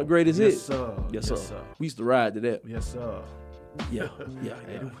 East Point Greatest Hit. Yes, sir. We used to ride to that. Yes, sir. Yeah.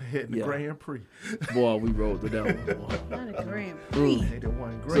 Hitting the Grand Prix. Boy, we rode to that one. Boy. Not a Grand Prix. Hey, the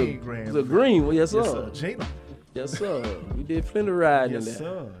one green Grand Prix. The green one, yes, sir. Yes, sir. Gina. Yes, sir. We did plenty riding in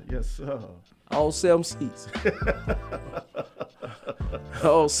there. Yes, sir. All 7 seats.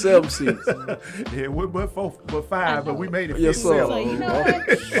 All 7 seats. Yeah, but 5, but we made it fit yes, sir. 7. So, you know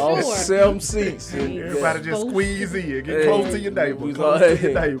what? All Sure. 7 seats. Everybody just squeeze in. Get close to your neighbor. We Close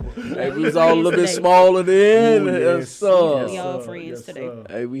was all a little bit smaller then. Ooh, Yes, sir. We all friends today.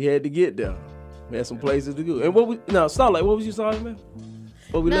 Hey, we had to get there. We had some places to go. And Starlight, what was you saying, man?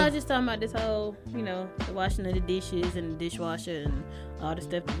 No, just talking about this whole, the washing of the dishes and the dishwasher and all the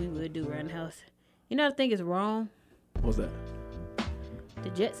stuff that we would do around the house. You know what I think is wrong? What's that? The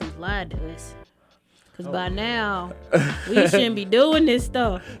Jetsons lied to us. Because by now, we shouldn't be doing this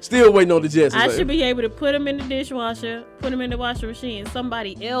stuff. Still waiting on the Jetsons. I should be able to put them in the dishwasher, put them in the washing machine.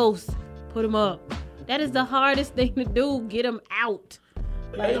 Somebody else put them up. That is the hardest thing to do. Get them out.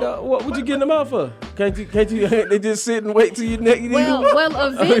 Like, what you getting them out for? Can't you? They just sit and wait till you next. Well,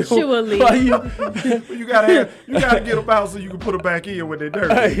 eventually. You gotta get them out so you can put them back in when they're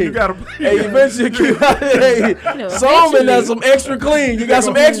dirty. Hey, you gotta. Eventually, some and that's some extra clean. You got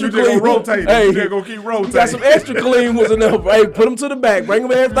some extra clean. Rotate. Hey, they're gonna keep rotating. You got some extra clean ones in there. Hey, put them to the back. Bring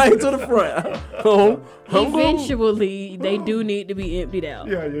them everything to the front. Eventually, they do need to be emptied out.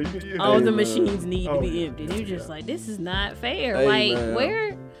 Yeah. All the machines need to be emptied. You're just like, this is not fair. Hey,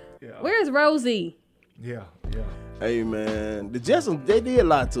 like, where's Rosie? Yeah. Hey, man. The Jetsons, they did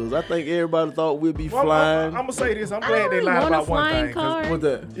lie to us. I think everybody thought we'd be flying. I'm going to say this. I'm glad they lied about one thing. What's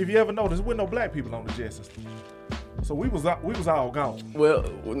that? If you ever noticed, there were no black people on the Jetsons. So we was all gone. Well,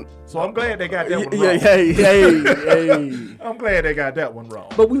 so I'm glad they got that one wrong. Hey. I'm glad they got that one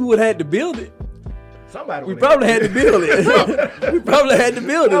wrong. But we would have had to build it. We probably had to build it. Somebody had to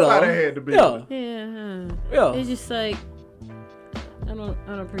build it. Yeah. It's just like I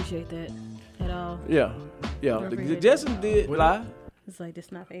don't appreciate that at all. Yeah. The Jetsons did lie. It's like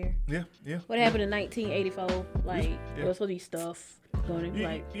that's not fair. Yeah. What happened in 1984? Like there was supposed to be stuff going.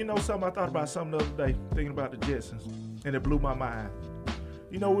 You know something? I thought about something the other day, thinking about the Jetsons, and it blew my mind.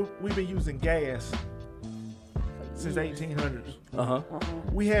 You know, we've been using gas since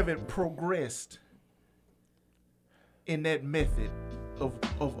 1800s. We haven't progressed in that method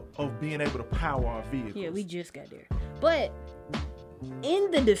of being able to power our vehicles. Yeah, we just got there. But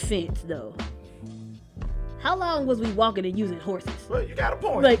in the defense, though, how long was we walking and using horses? Well, you got a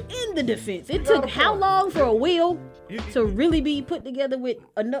point. Like, in the defense, it took how long for a wheel to really be put together with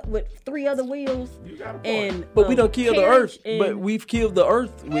 3 other wheels? You got a point. But we don't kill the earth. But we've killed the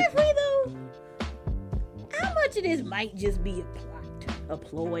earth. Have we, though? How much of this might just be a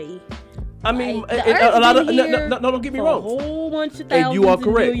ploy? I mean, like, a lot of no, don't get me wrong. A whole bunch of thousands you are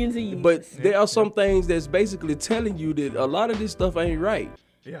correct. And millions of years. But there are some things that's basically telling you that a lot of this stuff ain't right.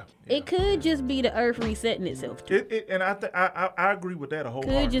 Yeah. It could just be the earth resetting itself. And I agree with that a whole lot.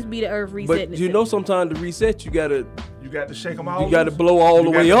 Could just be the earth resetting itself. But you know, sometimes to reset, you got to shake them all. You got to blow all the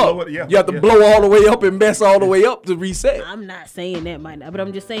way up. You have to blow all the way up and mess all the way up to reset. I'm not saying that might not, but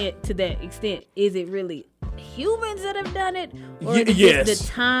I'm just saying to that extent, is it really humans that have done it? Or yes.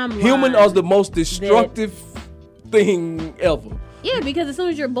 The timeline. Humans are the most destructive thing ever. Yeah, because as soon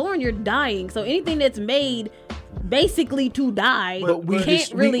as you're born, you're dying. So anything that's made basically to die, but we can't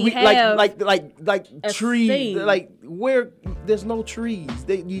just, really we have like trees. Like where there's no trees,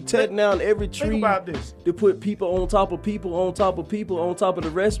 you take down every tree. Think about this. To put people on top of people, on top of people, on top of the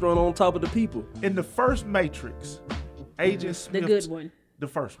restaurant, on top of the people. In the first Matrix, Agent Smith, the good one, the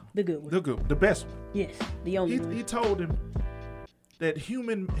first one, the good one, the best one. Yes, the only one. He told him that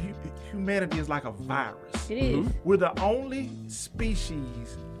humanity is like a virus. It is. We're the only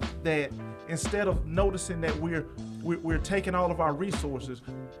species that instead of noticing that we're taking all of our resources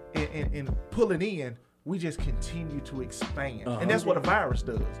and pulling in, we just continue to expand. And that's what a virus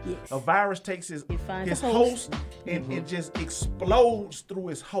does. Yes. A virus takes his host and just explodes through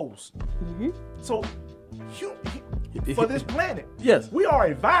his host. So for this planet, yes, we are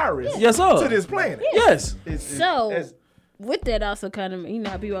a virus to this planet. Yes. With that also kind of,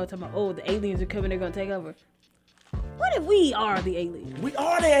 how people are talking about, the aliens are coming, they're going to take over. What if we are the aliens? We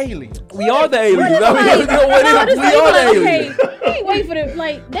are the aliens. We are the aliens. We are the aliens. We ain't wait for them.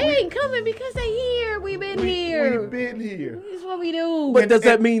 Like, they ain't coming because they here. We've been here. We've been here. This is what we do. But does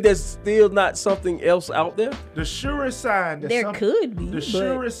that mean there's still not something else out there? The surest sign that there could be. The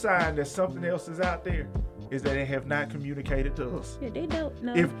surest sign that something else is out there is that they have not communicated to us. Yeah, they don't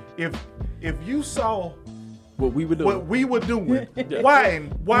know. If you saw What we were doing. What we were doing.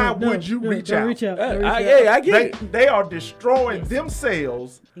 Why would you reach out? Reach out. I get it. They are destroying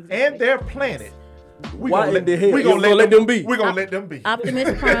themselves and their planet. We Why gonna in the hell? we You gonna let them be. We're gonna let them be.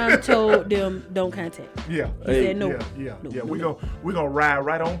 Optimus Prime told them don't contact. Yeah. He said no. Yeah. No, We're no. gonna ride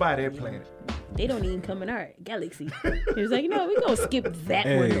right on by that planet. They don't even come in our galaxy. He was like, we're gonna skip that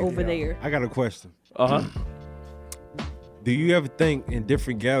one over there. I got a question. Uh-huh. Do you ever think in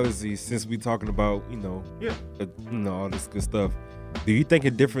different galaxies, since we talking about, all this good stuff, do you think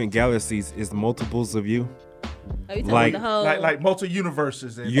in different galaxies is multiples of you? Are you talking Like- about the whole Like multi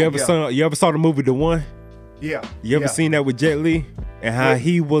universes. You ever saw the movie The One? Yeah. You ever seen that with Jet Li and how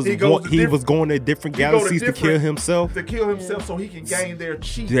he was going to different galaxies to kill himself? To kill himself so he can gain their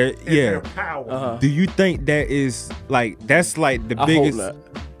chi That- and yeah. their power. Do you think that is like that's like the I hope biggest? not.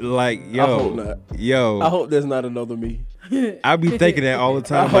 Like I hope not. yo, I hope there's not another me. I be thinking that all the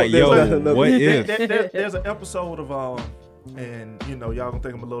time. hope Like, there's not yo, another- what if? There's an episode of and y'all gonna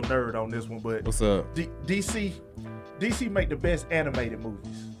think I'm a little nerd on this one, but What's up? DC make the best animated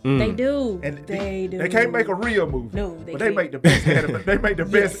movies. They do. And they do. They can't make a real movie. No, but they they make the best they make the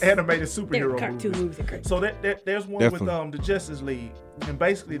best animated superhero cartoon movies are great. So there's one Definitely. with the Justice League, and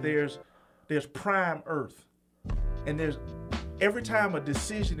basically there's Prime Earth, and there's every time a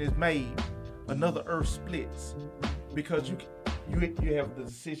decision is made, another Earth splits because you have the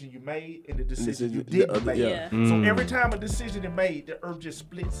decision you made and the decision you didn't make. Yeah. So every time a decision is made, the Earth just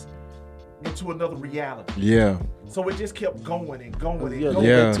splits into another reality. Yeah. So it just kept going and going and Yeah, going.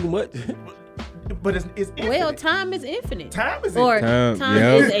 Yeah. Too much. But it's infinite. Well, time is infinite. Time is Or infinite. Time,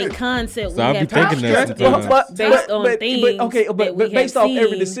 is yeah. a concept So we I be have thinking that constructed sometimes. based on things that we based have off every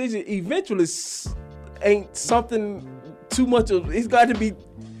seen. decision, eventually ain't something too much of. It's got to be.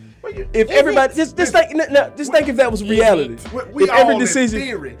 If everybody just think if that was reality. We If all every in decision,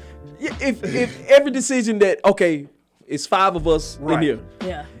 theory. if every decision that it's 5 of us in Right. here.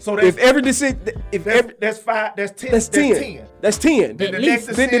 Yeah. So If every decision, that's 5, that's 10. that's 10. That's 10. Then Then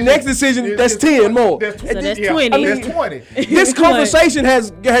the next decision, that's 10 more. That's So that's 20. 20. I mean, That's 20. This conversation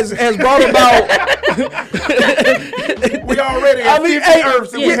has brought about. We already at 50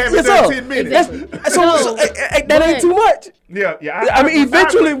 Earths and we haven't done 10 minutes. So that ain't too much. Yeah. I mean,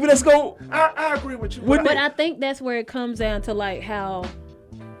 eventually that's going. I agree with you. Wouldn't But I think that's where it comes down to like how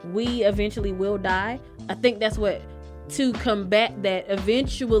we eventually will die. I think that's what to combat that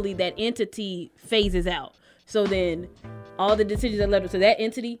eventually that entity phases out. So then all the decisions that led up to that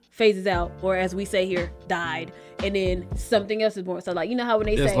entity phases out, or as we say here, died, and then something else is born. So like you know how when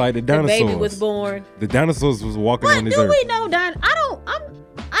they Just say like the baby dinosaurs. was born. The dinosaurs was walking What on this do earth. we know,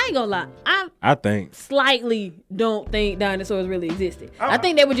 I ain't gonna lie. I think. Slightly don't think dinosaurs really existed. I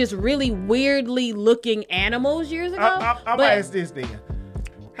think they were just really weirdly looking animals years ago. I'm gonna ask this then.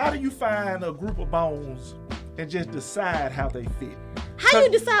 How do you find a group of bones and just decide how they fit? How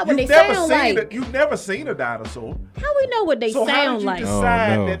you decide what they You've never sound seen like? You've never seen a dinosaur. How we know what they So how sound did you like?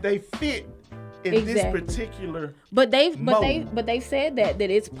 decide Oh, no. that they fit in Exactly. this particular? But they've mode? said that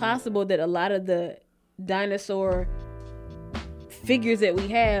it's possible that a lot of the dinosaur figures that we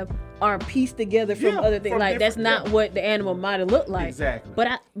have are pieced together from other things. from Like that's different- not what the animal might have looked like. Exactly.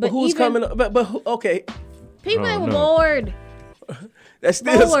 But who's even coming up? But okay, people that Oh, were no. bored. that's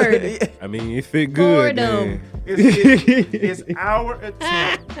still. Bored. I mean, it fit good. Boredom. Man. It's our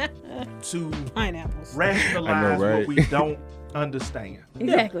attempt to Pineapples. rationalize right? what we don't understand.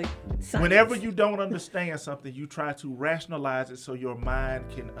 Exactly. Science. Whenever you don't understand something, you try to rationalize it so your mind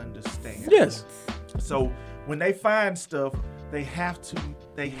can understand. Yes, So when they find stuff, they have to.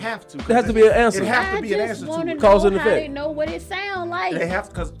 there has to be an answer. It has to I be an just answer want to to it. Cause know and how they effect. know what it sound like. They have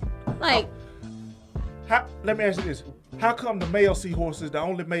because. Like Let me ask you this: how come the male seahorse is the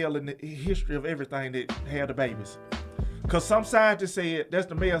only male in the history of everything that had the babies? Because some scientists said that's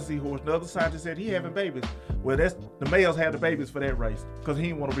the male seahorse, the other scientists said he having babies. Well, that's the males had the babies for that race because he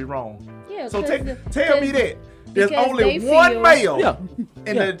didn't want to be wrong. yeah. So 'cause tell me that there's because only they one feel- male Yeah.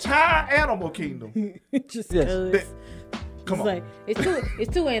 in the entire animal kingdom. just Yes. 'cause. That- Come It's on. like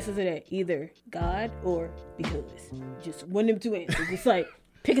it's two answers to that. Either God or because. Just one of them two answers. It's like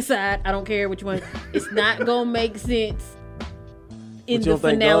pick a side. I don't care which one. It's not gonna make sense in But you the don't think God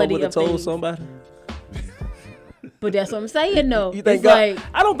finality would have of told things. somebody? But that's what I'm saying though. You think It's God? like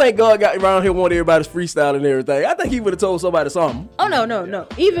I don't think God got around here wanting everybody's freestyle and everything. I think he would have told somebody something. oh no.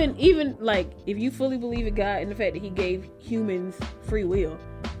 Even like if you fully believe in God and the fact that He gave humans free will,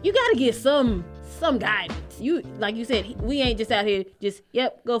 you gotta get some guidance. You like you said, we ain't just out here just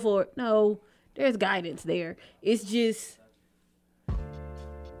go for it. No, there's guidance there. It's just.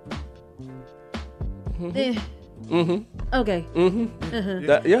 Okay.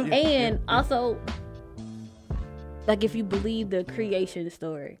 Yeah. And also, like if you believe the creation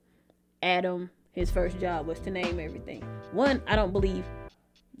story, Adam, his first job was to name everything. One, I don't believe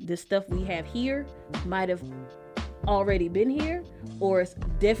the stuff we have here might have already been here, or it's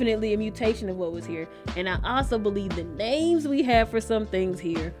definitely a mutation of what was here. And I also believe the names we have for some things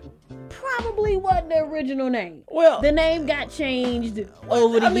here probably wasn't the original name. Well, the name got changed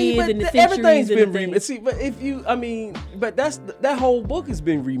over the years but and the centuries. Everything's been remixed. remixed. See, but if you, I mean, but that whole book has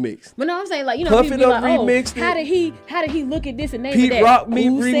been remixed. But no, I'm saying, like, you know, Puff people It be Up like, remixed how it. did he look at this and name Pete it that? Rock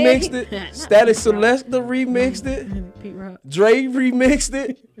Who said remixed he- it. Static Selecta remixed it. Pete Rock. Dre remixed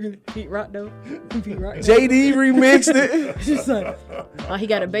it. Pete Rock though. Pete Rock. JD remixed it. Just like, oh, he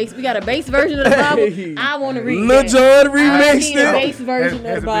got a bass. We got a bass version of the Bible. Hey. I want to read Lil that. Jon I remixed need a it. bass version of the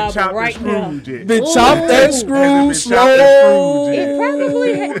Has it been Bible chopped right and now. screwed yet? Been Ooh. chopped and Has it screwed been slow chopped and screwed yet? It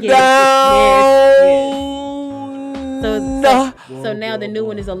probably down. Yes. So now the new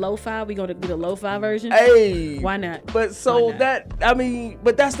one is a lo-fi. We gonna get a lo-fi version. Hey, Why not? But so Why not? that, I mean,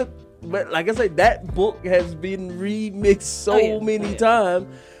 but that's the, but like I said, that book has been remixed so many times.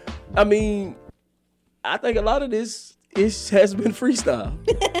 I mean, I think a lot of this has been freestyle.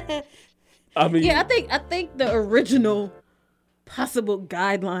 I mean, Yeah, I think the original possible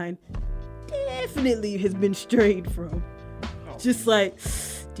guideline definitely has been strayed from. Just like,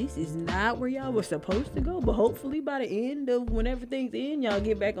 this is not where y'all were supposed to go, but hopefully by the end of when everything's in, y'all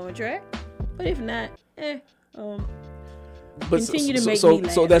get back on track. But if not, but continue to make so me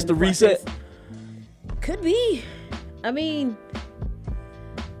laugh so that's in the reset. process. Could be. I mean,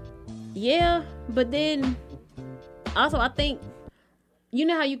 yeah, but then also I think, you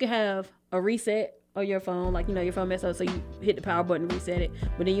know how you can have a reset on your phone, like, you know, your phone messed up, so you hit the power button, reset it,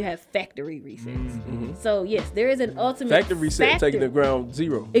 but then you have factory resets. So yes, there is an ultimate Factory reset, taking the ground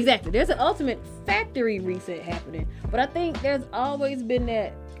zero. Exactly, there's an ultimate factory reset happening, but I think there's always been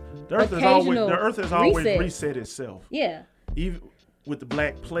that The earth has always reset itself. Yeah. Even with the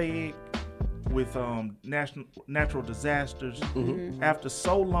Black Plague, with natural disasters, after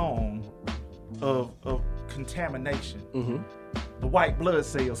so long of contamination, the white blood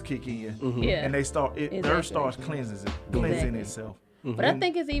cells kick in, and they start. The earth starts cleansing itself. But I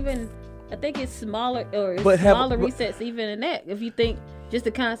think it's smaller, or it's But smaller resets even in that. If you think just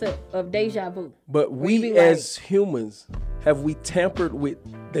the concept of deja vu. But where you we be like, as humans, have we tampered with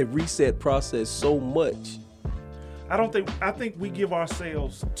the reset process so much? I think we give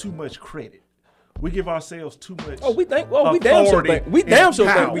ourselves too much credit. We give ourselves too much. Oh, we think. Well, we damn sure think. We damn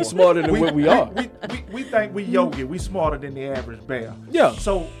sure think we smarter than what we are. We think we yogi. We smarter than the average bear. Yeah.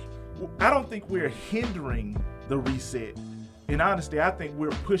 So I don't think we're hindering the reset. In honesty, I think we're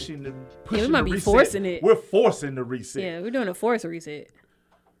pushing the we might be reset. forcing it. We're forcing the reset. Yeah, we're doing a forced reset.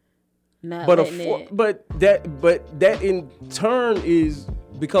 Not But letting it. but that in turn is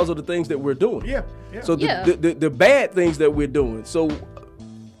because of the things that we're doing. Yeah. So the bad things that we're doing. So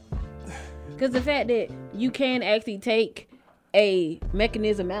Because the fact that you can actually take a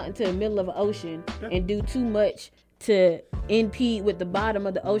mechanism out into the middle of an ocean and do too much to impede with the bottom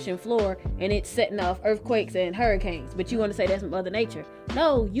of the ocean floor, and it's setting off earthquakes and hurricanes. But you want to say that's Mother Nature.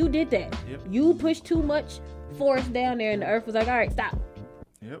 No, you did that. Yep. You pushed too much force down there, and the earth was like, all right, stop.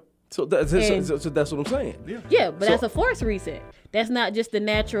 Yep. So that's what I'm saying. Yeah, but that's a forced reset. That's not just the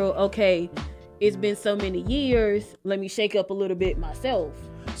natural, okay, it's been so many years, let me shake up a little bit myself.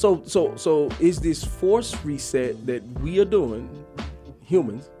 So is this forced reset that we are doing,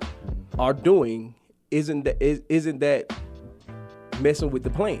 humans are doing, isn't that messing with the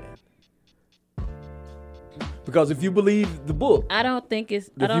plan? Because if you believe the book, I don't think it's.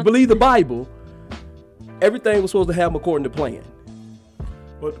 If you believe the Bible, everything was supposed to happen according to plan.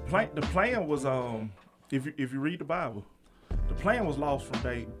 But the plan was if you read the Bible, the plan was lost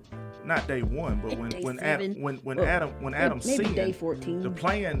from not day one, but when Adam sinned, day 14. the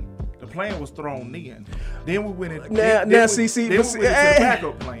plan was thrown in. Then we went into the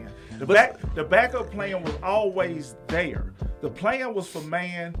backup plan. The backup plan was always there. The plan was for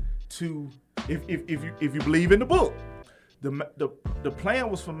man to, if you believe in the book, the plan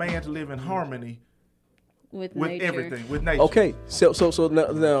was for man to live in harmony with everything, with nature. Okay, so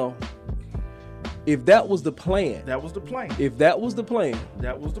now, if that was the plan, If that was the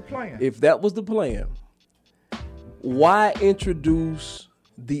plan, why introduce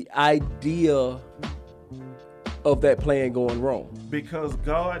the idea of that plan going wrong? Because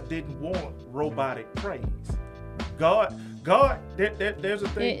God didn't want robotic praise. There's a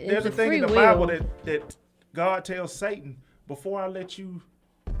thing in the Bible that God tells Satan, before I let you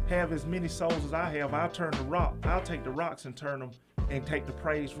have as many souls as I have, I'll take the rocks and turn them and take the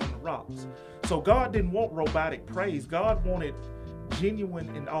praise from the rocks. So God didn't want robotic praise. God wanted genuine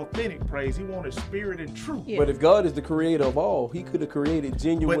and authentic praise. He wanted spirit and truth. But if God is the creator of all, he could have created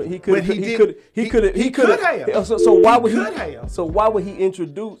genuine. But He could have. So why would he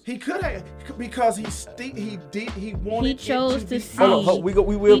introduce? He could have, because he wanted. He chose to see. Hold on, we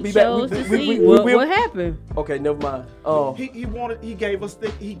will be back. What happened? Okay, never mind. He gave us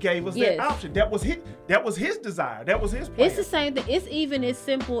that option. That was his desire. That was his plan. It's the same thing. It's even as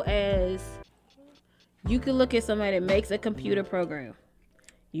simple as you can look at somebody that makes a computer program.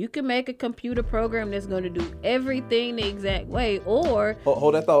 You can make a computer program that's going to do everything the exact way, or...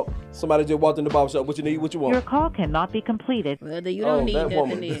 Hold that thought. Somebody just walked in the barber shop. What you need? What you want? Your call cannot be completed. Well, you don't need nothing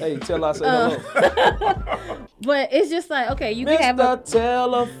woman. then. Hey, tell her I say hello. But it's just like, okay, you can have a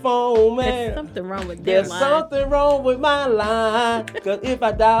telephone man. There's something wrong with that There's line. something wrong with my line. Because if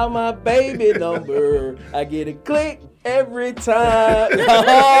I dial my baby number, I get a click every time.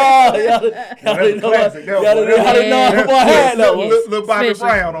 Y'all didn't know how boy had those. Little Bobby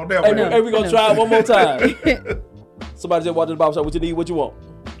Brown on that one. Hey, we're going to try it one more time. Somebody just walked in the barber shop. What you need? What you want?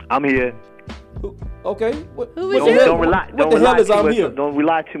 I'm here. Okay. Don't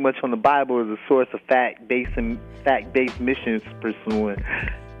rely too much on the Bible as a source of fact-based missions pursuing.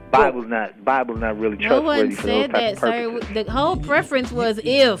 Bible's not really trustworthy. No one for those said that, sir. The whole preference was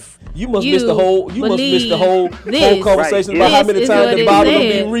if you must miss the whole conversation right. about how many times the Bible done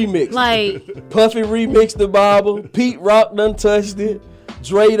been remixed. Like Puffy remixed the Bible, Pete Rock done touched it,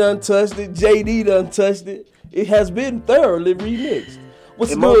 Dre done touched it, JD done touched it. It has been thoroughly remixed.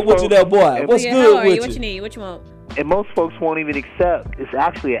 What's good with you there, boy? What's good with you? What you need? What you want? And most folks won't even accept. It's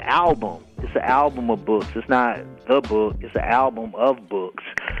actually an album. It's an album of books. It's not the book. It's an album of books.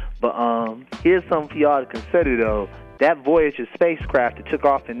 But here's something for y'all to consider, though. That Voyager spacecraft that took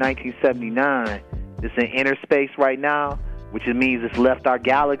off in 1979 is in inner space right now, which means it's left our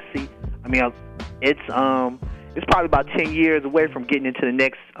galaxy. I mean, it's probably about 10 years away from getting into the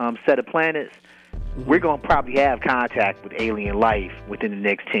next set of planets. Mm-hmm. We're going to probably have contact with alien life within the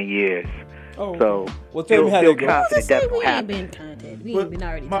next 10 years. Oh, so well, tell me how they go. Confident that will we happen. ain't been contacted. We ain't been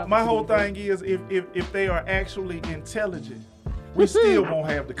already talking. My whole thing is if they are actually intelligent, we still won't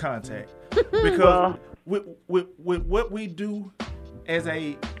have the contact because with what we do as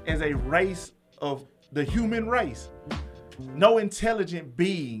a race of the human race, no intelligent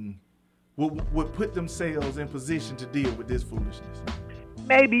being would put themselves in position to deal with this foolishness.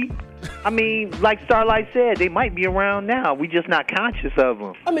 Maybe. I mean, like Starlight said, they might be around now. We just not conscious of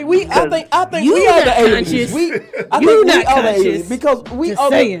them. I mean, I think we are the aliens. I think we are the aliens because we are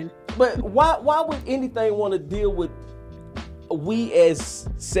the. But why would anything want to deal with we as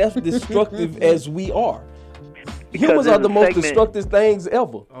self-destructive as we are? Because humans are the most destructive things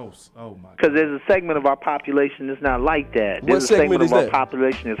ever. Oh my! Because there's a segment of our population that's not like that. There's What segment of our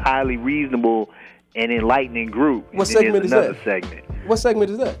population that's highly reasonable and enlightening group. What segment is that? Segment. What segment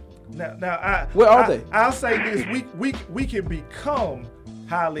is that? Now, where are they? I'll say this: we can become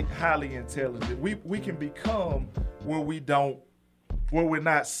highly intelligent. We can become where we're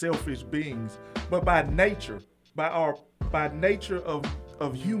not selfish beings, but by nature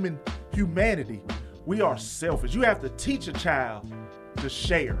of humanity, we are selfish. You have to teach a child to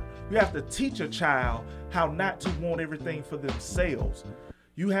share. You have to teach a child how not to want everything for themselves.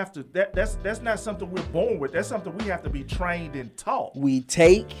 You have to. That's not something we're born with. That's something we have to be trained and taught. We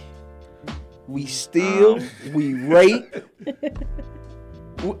take, we steal, we rape.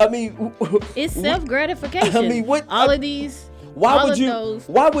 I mean, it's self gratification. I mean, all of these? Why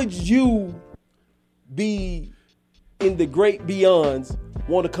would you be in the great beyonds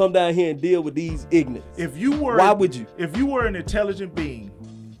want to come down here and deal with these ignorants? Why would you? If you were an intelligent being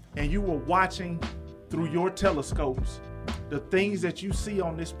and you were watching through your telescopes the things that you see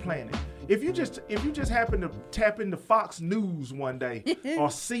on this planet, if you just happen to tap into Fox News one day or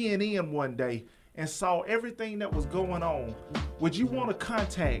CNN one day and saw everything that was going on, would you want to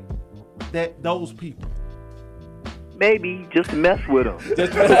contact those people? Maybe just to mess with them.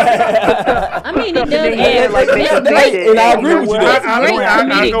 I mean, it does add like and I agree with you. That's great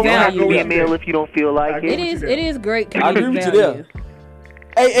comedic value. Be a male if you don't feel like it. It is great comedic I agree with value. you there.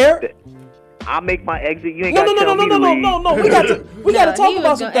 Hey, Eric. I'll make my exit. You ain't got to tell me to leave. No. We got to talk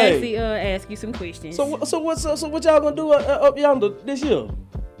about some things. Actually, ask you some questions. So what y'all gonna do up yonder this year?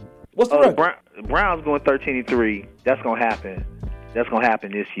 What's the record? Brown's going 13-3. That's gonna happen. That's gonna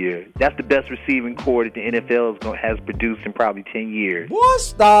happen this year. That's the best receiving core that the NFL has produced in probably 10 years. What?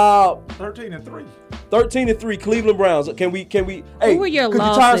 Stop. 13-3. 13-3. Cleveland Browns. Can we? Hey, who were your could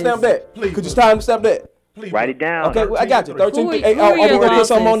losses? you timestamp that? Please. Could you timestamp that? Please. Write it down. Okay, I got you. 13-3. Hey, are we gonna put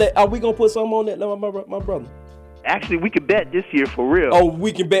something on that? Are we gonna put something on that? No, my brother. Actually, we could bet this year for real. Oh,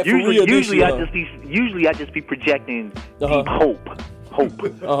 we can bet for real this year. Usually I just be projecting deep hope.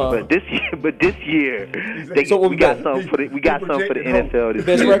 But this year, we got something for the NFL.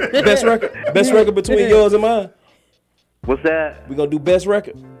 This year. Best record between yours and mine. What's that? We gonna do best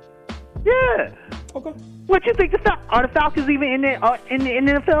record. Yeah. Okay. What you think? Are the Falcons even in the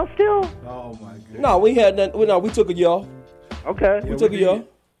NFL still? Oh my goodness. No, we had nothing. No, we took a year off. Okay. We took a year off.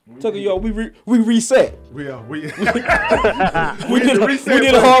 Took a year. We reset. We did a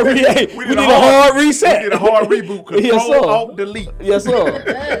hard reset. We did a hard reboot. Control, Yes, sir. Alt, delete. Yes,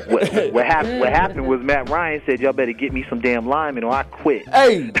 sir. What happened was Matt Ryan said, "Y'all better get me some damn linemen or I quit."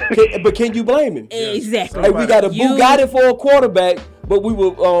 Hey, but can you blame him? Exactly. Hey, we got a Bugatti for a quarterback, but we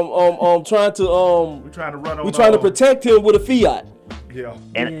were trying to protect him with a Fiat. Yeah.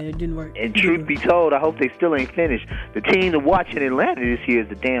 And it didn't work. And truth be told, I hope they still ain't finished. The team to watch in Atlanta this year is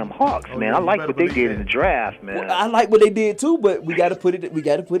the damn Hawks, man. I like what they did in the draft, man. Well, I like what they did too, but we got to put it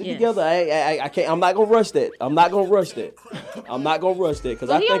together. I can't. I'm not gonna rush that. I'm not gonna rush that because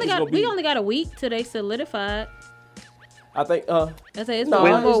I think we only got a week till they solidified. I think. I say it's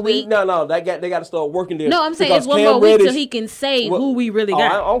one more week. No, they got to start working there. No, I'm saying it's one more week till he can say who we really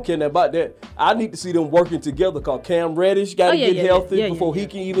got. I don't care nothing about that. I need to see them working together. Cause Cam Reddish got to get healthy before he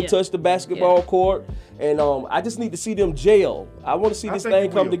can even touch the basketball court. And I just need to see them gel. I want to see this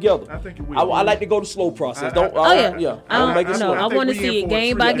thing come together. I think it will. I like to go the slow process. I want to see it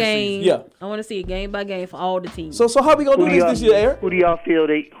game by game. Yeah. I want to see it game by game for all the teams. So how we gonna do this year, Eric? Who do y'all feel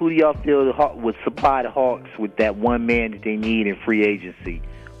would supply the Hawks with that one man that they need in free agency,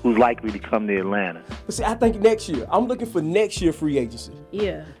 who's likely to come to Atlanta? But see, I think next year. I'm looking for next year free agency.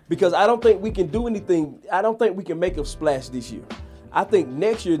 Yeah. Because I don't think we can do anything. I don't think we can make a splash this year. I think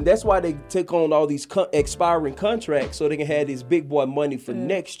next year, and that's why they take on all these expiring contracts so they can have this big boy money for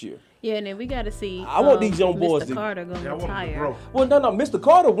next year. Yeah, and then we got to see. I want these young boys Mr. Carter going to retire. Well, no, Mr.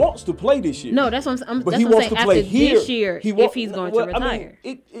 Carter wants to play this year. No, that's what I'm but that's he what wants I'm saying. to play After here. This year, if he's going to retire. I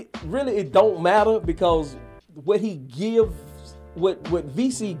mean, it don't matter because what he gives, what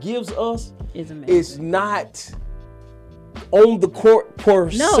VC gives us is not on the court per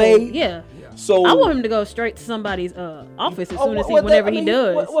se. Yeah. So I want him to go straight to somebody's office as soon as he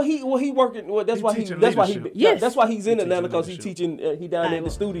does. He working. Well, that's why he's in Atlanta because he's teaching. He down in the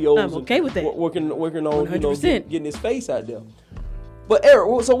studios. I'm okay with that. Working on 100%. Getting his face out there. But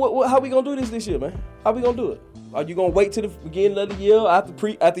Eric, so how we gonna do this year, man? How we gonna do it? Are you gonna wait till the beginning of the year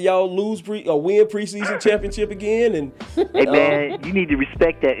after y'all lose win preseason championship again? And hey man, you need to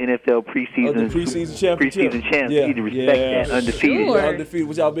respect that NFL preseason championship. You need to respect that undefeated. Sure. Undefeated.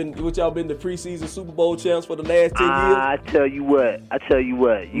 What y'all been the preseason Super Bowl champs for the last 10 years? I tell you what.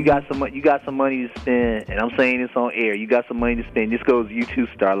 You got some money to spend, and I'm saying this on air. You got some money to spend. This goes to you too,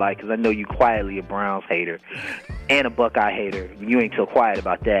 Starlight, because I know you quietly a Browns hater and a Buckeye hater. You ain't so quiet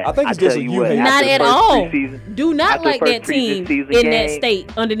about that. I think it's just you hate. Not at all. Do not like that team in that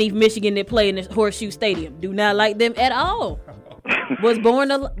state underneath Michigan that play in the Horseshoe Stadium. Do not like them at all. was born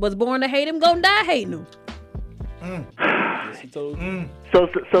to hate him, gonna die hating him. So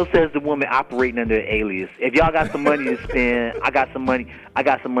says the woman operating under an alias. If y'all got some money to spend, I got some money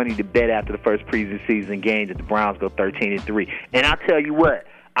to bet after the first preseason game that the Browns go 13-3. And I'll tell you what,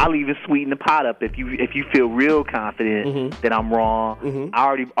 I'll even sweeten the pot up if you feel real confident that I'm wrong. I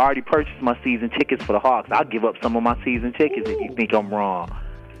already purchased my season tickets for the Hawks. I'll give up some of my season tickets if you think I'm wrong.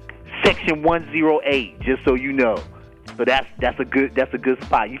 Section 108, just so you know. So that's a good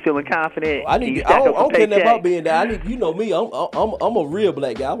spot. You feeling confident? I don't care nothing about being there. You know me. I'm a real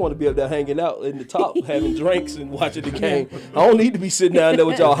black guy. I want to be up there hanging out in the top, having drinks and watching the game. I don't need to be sitting down there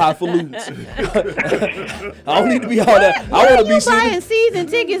with y'all highfalutins. I don't need to be all that. I want to be buying season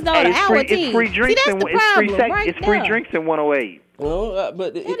tickets though to our team. It's free drinks. See, that's the problem, it's free drinks in 108. Well,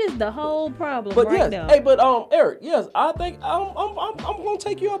 but that is the whole problem. But right yes, now. hey, but Eric, yes, I think I'm gonna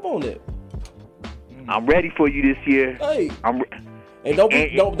take you up on that. I'm ready for you this year. Hey, and don't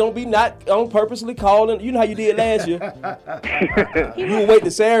be not purposely calling. You know how you did last year. You would wait to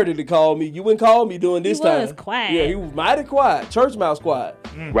Saturday to call me. You wouldn't call me during this time. He was quiet. Yeah, he was mighty quiet. Church mouse quiet.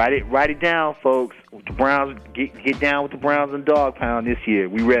 Write it down, folks. The Browns get down with the Browns and Dog Pound this year.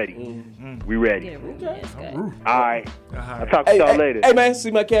 We ready. We ready. Okay. All right. I'll talk to y'all later. Hey man,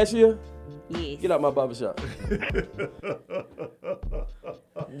 see my cashier? Yes. Get out my barbershop.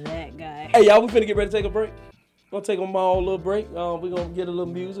 That guy. Hey y'all, we finna get ready to take a break. Gonna take a small little break. We're gonna get a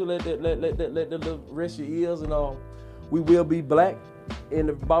little music, let the little rest your ears, and we will be black in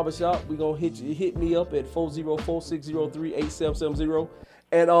the barbershop. We gonna hit me up at 404-603-8770.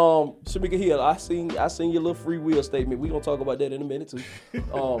 And Shamika Hill, I seen your little free will statement. We gonna talk about that in a minute too.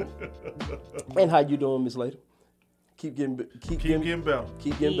 And how you doing, Miss Lady? keep getting better. Keep getting better.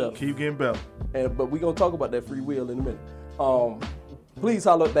 Keep getting better. But we're gonna talk about that free will in a minute. Please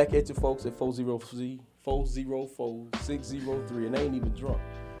holler back at your folks at 404-603, and they ain't even drunk.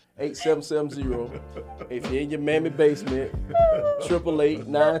 8770. If you're in your mammy basement,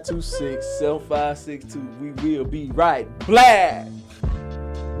 888-926-7562. We will be right back.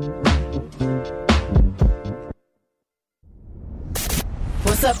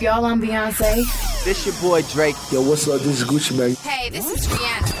 What's up, y'all? I'm Beyonce. This your boy Drake. Yo, what's up? This is Gucci Mane. Hey, this is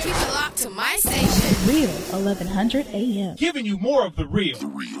Rihanna. Keep it locked to my station. Real 1100 AM. Giving you more of the real.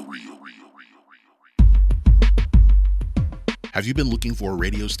 Have you been looking for a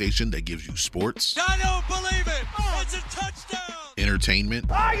radio station that gives you sports? I don't believe it. It's a touchdown.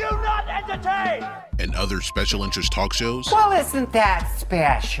 Entertainment? Are you not entertained? And other special interest talk shows? Well, isn't that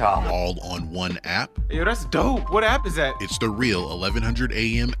special? All on one app? Yo, that's dope. What app is that? It's the Real 1100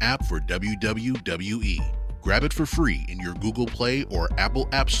 AM app for WWE. Grab it for free in your Google Play or Apple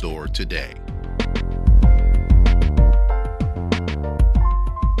App Store today.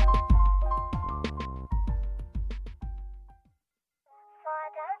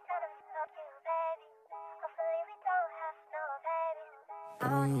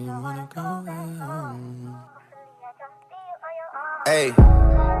 Hey,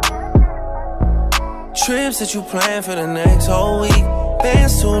 trips that you plan for the next whole week.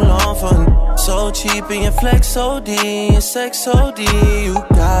 Bands too long for so cheap and your flex OD and sex OD. You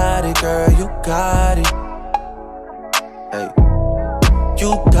got it, girl, you got it. Hey,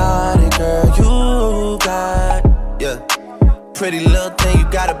 you got it, girl, you got it. Yeah, pretty little thing, you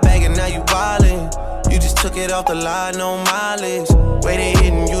got a bag and now you wildin'. You just took it off the line, no mileage. Way they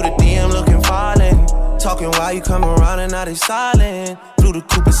hitting you, the DM looking violent. Talking while you come around and now they silent. Blew the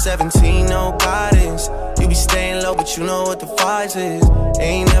coupe at 17, no guidance. You be staying low, but you know what the price is.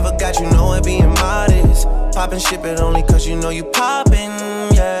 Ain't never got you know it being modest. Poppin' shit, but only cause you know you poppin',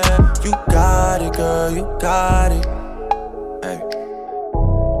 yeah. You got it, girl, you got it. Hey.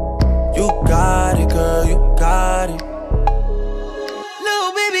 You got it, girl, you got it.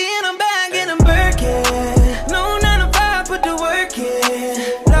 Little baby in a bag and I'm Birkin. No 9 to 5, put the work in.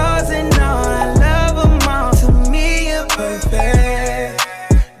 Laws and all, I love them all. To me, you're perfect.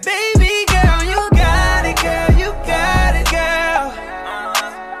 Baby girl, you got it, girl. You got it, girl.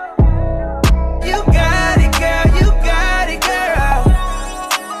 You got it, girl. You got it, girl.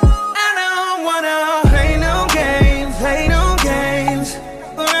 I don't wanna play no games,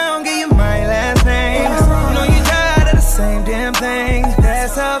 around, give you my last name. You know you tired of the same damn thing.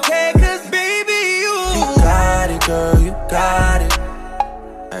 That's okay, cause baby, you got it, girl, you got it.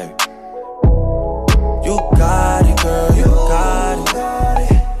 Hey. You got it, girl, you got it.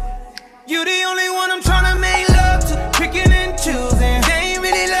 You the only one I'm tryna make love to, picking and choosing. They ain't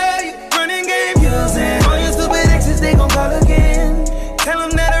really love you, running game using. All your stupid exes, they gon' call again. Tell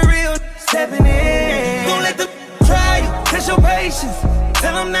them that a real stepping in. Gon' let them try you, test your patience.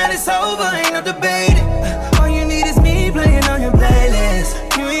 Tell them that it's over, ain't no debating. All you need is me playing on your playlist.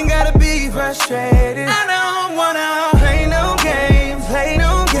 You ain't gotta be frustrated. I don't wanna play no games,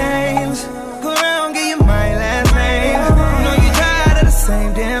 Go around, give you my last name. You know you tired of the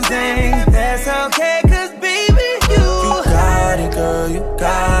same damn thing. That's okay, cause baby, you got it, girl, you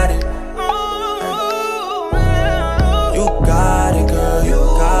got it. You got it, girl, you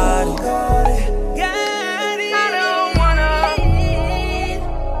got it.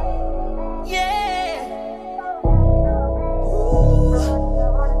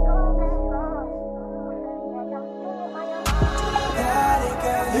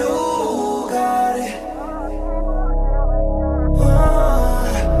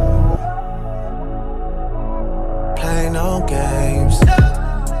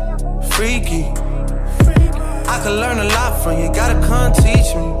 Freaky. I could learn a lot from you, gotta come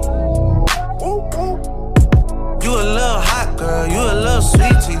teach me. You a little hot girl, you a little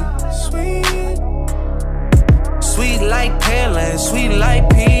sweetie. Sweet like Pearland, sweet like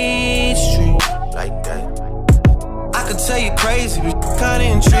Peachtree. Like that. I could tell you crazy, but you kinda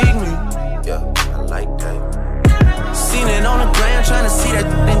intrigue me. Yeah, I like that. Seen it on the gram, trying to see that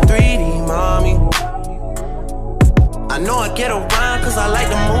in 3D, mommy. I know I get around cause I like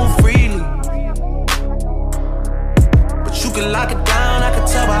to move freely. But you can lock it down, I can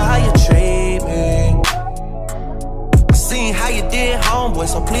tell by how you treat me. I seen how you did, homeboy,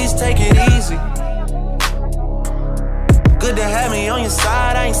 so please take it easy. Good to have me on your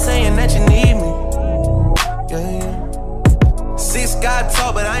side, I ain't saying that you need me. Yeah. 6 got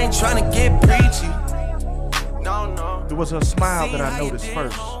tall, but I ain't trying to get preachy. No. There was her smile that I noticed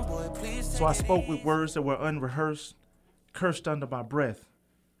first. So I spoke with words that were unrehearsed, cursed under my breath,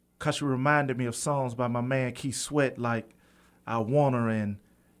 because she reminded me of songs by my man Keith Sweat, like I Want Her and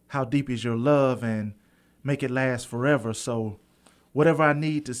How Deep Is Your Love and Make It Last Forever. So whatever I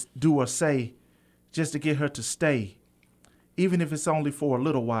need to do or say just to get her to stay, even if it's only for a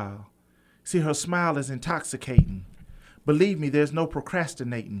little while. See, her smile is intoxicating. Believe me, there's no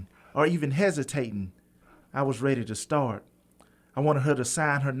procrastinating or even hesitating. I was ready to start. I wanted her to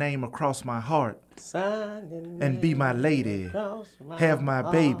sign her name across my heart and be my lady, have my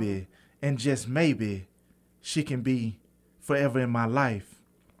baby, and just maybe she can be forever in my life.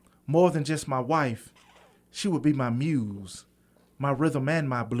 More than just my wife, she would be my muse, my rhythm and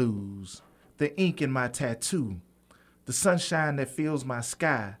my blues, the ink in my tattoo, the sunshine that fills my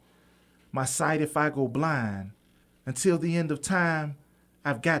sky, my sight if I go blind. Until the end of time,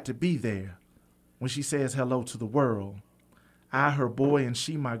 I've got to be there when she says hello to the world. I, her boy, and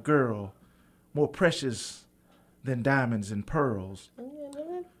she, my girl, more precious than diamonds and pearls.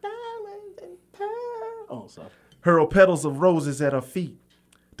 Oh, sorry. Her petals of roses at her feet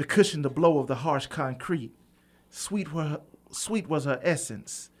to cushion the blow of the harsh concrete. Sweet was her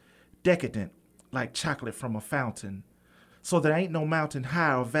essence, decadent like chocolate from a fountain. So there ain't no mountain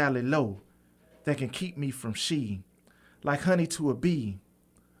high or valley low that can keep me from she. Like honey to a bee,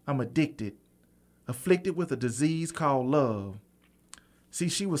 I'm addicted, afflicted with a disease called love. See,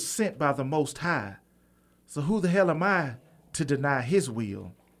 she was sent by the Most High, so who the hell am I to deny his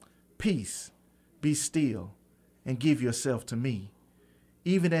will? Peace, be still, and give yourself to me.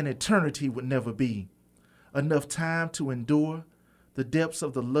 Even an eternity would never be enough time to endure the depths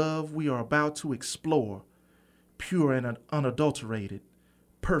of the love we are about to explore, pure and unadulterated,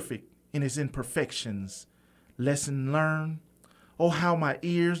 perfect in its imperfections. Lesson learned, oh how my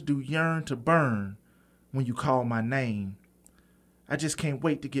ears do yearn to burn when you call my name. I just can't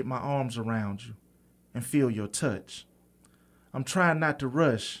wait to get my arms around you and feel your touch. I'm trying not to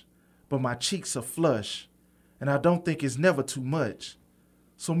rush, but my cheeks are flush, and I don't think it's never too much.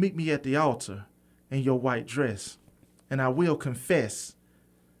 So meet me at the altar in your white dress, and I will confess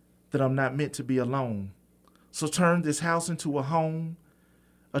that I'm not meant to be alone. So turn this house into a home,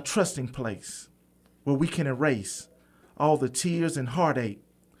 a trusting place where we can erase all the tears and heartache.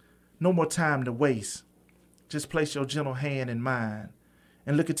 No more time to waste. Just place your gentle hand in mine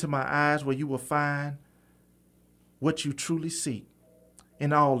and look into my eyes where you will find what you truly seek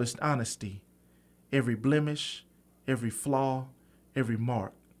in all its honesty. Every blemish, every flaw, every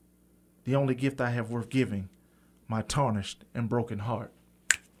mark. The only gift I have worth giving, my tarnished and broken heart.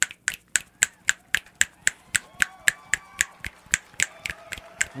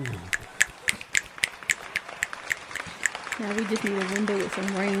 Ooh. Now we just need a window with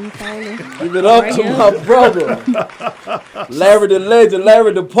some rain falling. Give it up to my brother, Larry the legend,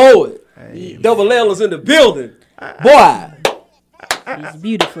 Larry the poet. Hey, Double L is in the building. Boy. He's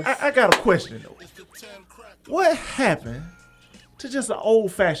beautiful. I got a question, though. What happened to just an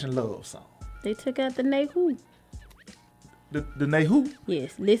old-fashioned love song? They took out the Nay-Who. The Nay-Who?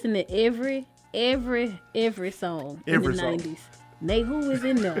 Yes. Listen to every song in the 90s. Nay-Who is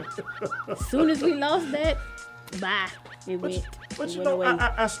in there. As soon as we lost that, bye. It went. But it you went know, away.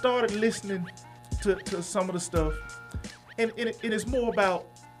 I started listening to some of the stuff, and it is more about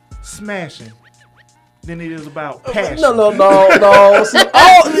smashing than it is about passion. No. See,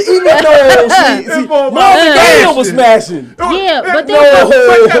 even though see Marvin Gaye was smashing. Yeah, but it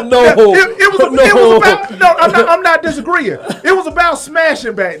was about. No, I'm not disagreeing. It was about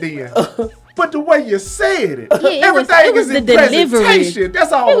smashing back then. But the way you said it, everything is in presentation.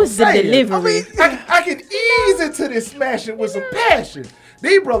 That's all I'm saying. The delivery. I mean, I can ease into this smashing with some passion.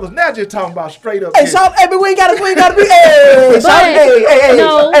 These brothers now just talking about straight up. Hey, shout! Hey, we ain't gotta be. Hey, shout!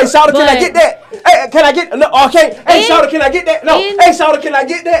 Hey, shout! Can I get that? Hey, can I get? No, okay. Hey, shout! Can I get that? No. Hey, shout! Can I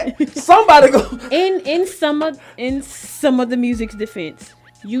get that? Somebody go. In some of the music's defense,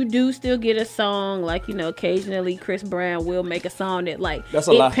 you do still get a song like, you know, occasionally Chris Brown will make a song that like that's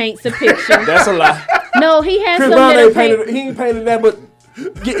a lie. Paints a picture. That's a lie. No, he has Chris some Brown that ain't painted. He ain't painted that, but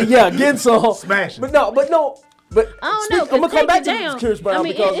getting some smashing. But no. But I don't know. I'm gonna come back to Chris Brown. I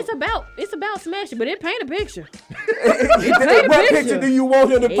mean, because it's about smashing, but it paint a picture. What picture do you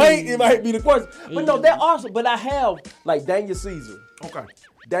want him to paint? It might be the question. But no, there are some. But I have like Daniel Caesar. Okay.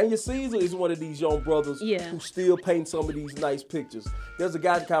 Daniel Caesar is one of these young brothers who still paint some of these nice pictures. There's a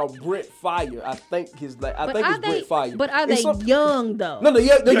guy called Brent Fire. I think it's Brent Fire. But are they young though? No, they're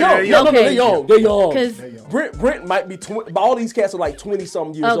young. Okay. They're young. Because Brent might be 20. All these cats are like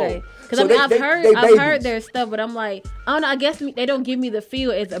 20-something years old. Because so I've heard their stuff, but I'm like, I don't know. I guess they don't give me the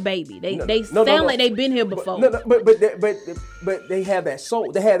feel as a baby. They sound like they've been here before. But they have that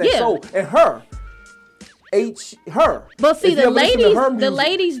soul. They have that soul. And her, her. But see, If you the ever listen to her the music-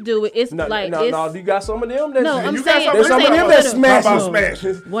 ladies do it. It's No, like no, it's, no, you got some of them that No, I'm you saying, got there's some of them that smash. How about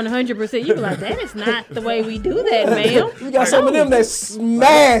smashes? 100%. You be like, that is not the way we do that, ma'am. You got some of them that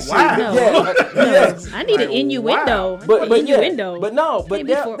smash. Wow. It. Yeah. Yes. I need an innuendo. But I need yeah, innuendo. but no, but Can't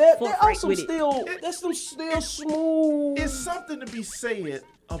be there forthright are some with it. still there's some still smooth. It's something to be said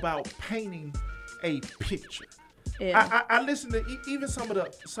about painting a picture. Yeah. I listen to even some of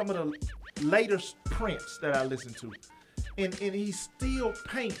the later prints that I listen to, and he still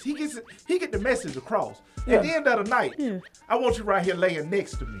paints. He get the message across. Yeah. At the end of the night, I want you right here laying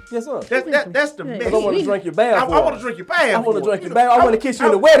next to me. Yes, sir. That's the message. I don't want to drink your bath. I want to drink your bath. I want to for drink it. your bath. I want to kiss you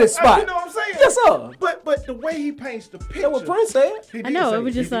in the wettest spot. You know what I'm saying? Yes, sir. But the way he paints the picture. That's what Prince said. He I did know. say It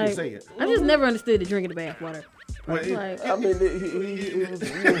was just He did like, say it. I just never understood the drinking the bath water. Well, Like, I mean,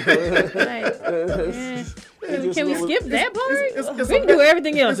 can we skip that part? it's We can do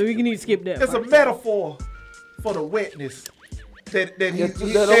everything else, so we can skip that. It's a part. metaphor for the wetness that he's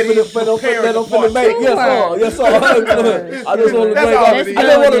that don't finna make. Yes, sir. Yes, sir. I just want to That's drink all all. it I is.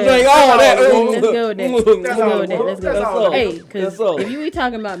 just want to drink all that. Let's go with that. Let's go with that. Let's That's all go. it Hey, is. because Yes, sir. if you be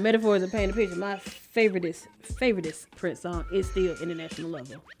talking about metaphors and painting a picture, my favoriteest Prince song is still International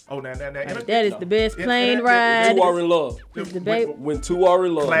Lover. Oh, now. Like, that is the best Yeah, plane yeah, ride. Two are in love. It's the babe. When two are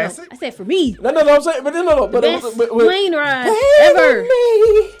in love. Classic. I said for me, No, I'm saying, but no. the But best but- plane ride ever.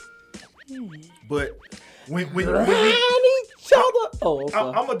 But when each other. Oh, I'm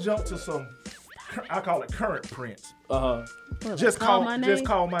sorry. I'm gonna jump to some, I call it current Prince. Uh-huh. Just call my name.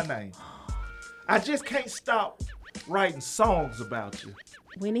 name. I just can't stop writing songs about you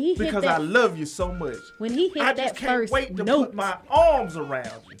When he hit because that, I love you so much. when he hit I that just can't first wait to note, put my arms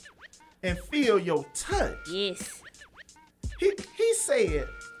around you and feel your touch. yes, He said,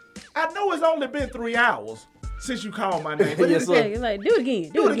 I know it's only been 3 hours since you called my name. But Yes, sir. yeah, like do it again,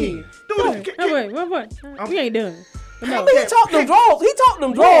 Do it again. Do it again. Wait, we ain't done. But no. He talked them draws. He talked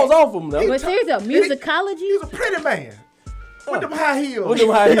them draws off him now. But seriously, musicology. He's a pretty man with them high heels. With them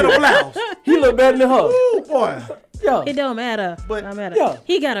high and a heels. blouse. He look better than her. Ooh, boy. Yeah. It don't matter. But- Don't matter. Yeah.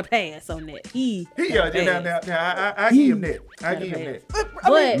 He got a pass on that. He got a pass. Now, I give him that. I give him that.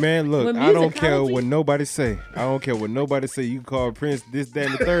 But Man, look, when I don't care musicology- what nobody say. I don't care what nobody say. You can call Prince this, that,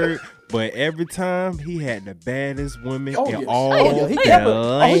 and the third. But every time he had the baddest women Oh, in yes. all Oh, yeah. He the kept him.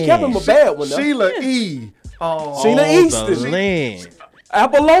 land. He kept him a bad one. Though. Sheila E. Sheila All Easton. the land.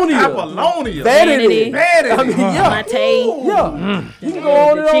 Apollonia. Vanity. I mean, yeah. Mate. Yeah. You can go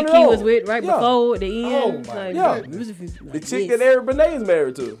on The and on chick and he on. was with right Yeah. before the end. Oh, my like, Yeah. The chick that Eric Benet is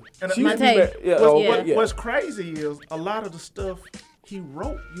married to. And She Mate. yeah. What's, Oh, Yeah. yeah. what's crazy is a lot of the stuff he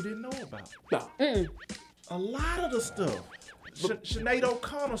wrote you didn't know about. No. A lot of the stuff. Sinead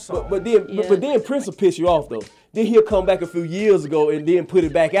O'Connor song. But then Prince will piss you off though. Then he'll come back a few years ago and then put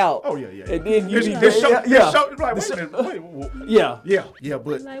it back out. Oh yeah. And then you be This show, yeah. like, wait a minute. Wait. Yeah.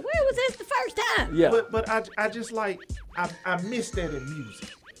 But like, where was this the first time? Yeah. but I just like I miss that in music.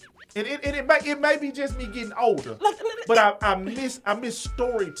 And it may be just me getting older. But I miss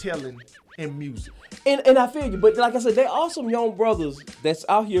storytelling in music. And I feel you, but like I said, there are some young brothers that's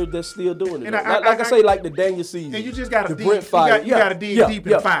out here that's still doing it. And Like I say, like the Daniel Caesar. And you just gotta the dig. Brent Fire. You gotta dig deep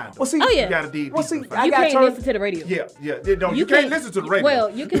and find them. Well, see, Oh, yeah. You gotta dig Well, deep see, and find I You got can't turned. listen to the radio. them. You can't listen to the radio. Well,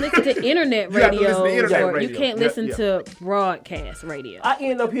 you can listen to internet You have to radio, listen to internet or radio. you can't Yeah, listen yeah. to broadcast radio. I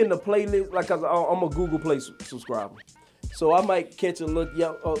end up hitting the playlist, like, cause I'm a Google Play subscriber. So I might catch a look,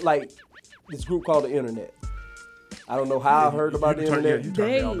 like this group called the Internet. I don't know how I heard about the Internet. You turn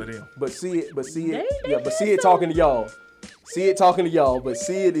me on to them. But see it talking to y'all. See it talking to y'all, but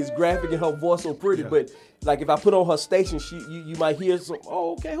see it is graphic and her voice so pretty. Yeah. But like if I put on her station, you might hear some.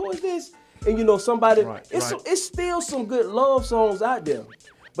 Oh, okay, who is this? And you know somebody. It's still some good love songs out there.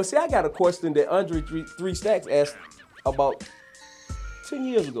 But see, I got a question that Andre 3 Stacks asked about 10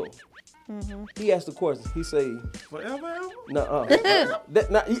 years ago. Mm-hmm. He asked the question. He say, Forever? "No,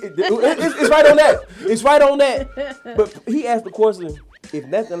 it's right on that. It's right on that." But he asked the question: if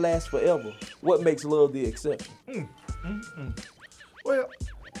nothing lasts forever, what makes love the exception? Well,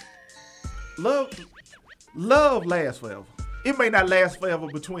 love lasts forever. It may not last forever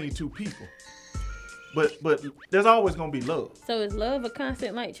between two people, but there's always gonna be love. So is love a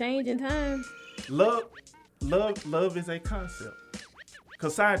constant like change in time? Love is a concept.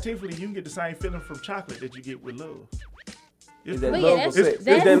 Cause scientifically, you can get the same feeling from chocolate that you get with love. Is that But love yeah, or sex? Is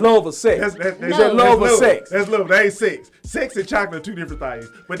that's- that love or sex? That's Is that love or sex? That's love. That ain't sex. Sex and chocolate are two different things.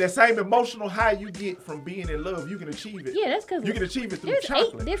 But that same emotional high you get from being in love, you can achieve it. Yeah, that's because you can achieve it through there's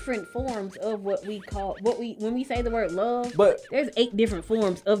chocolate. 8 different forms of what we call when we say the word love. But there's 8 different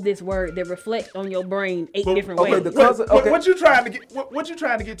forms of this word that reflect on your brain 8 different okay, ways. the concept- okay. What you trying to get? What you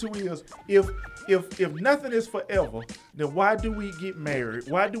trying to get to is if nothing is forever, then why do we get married?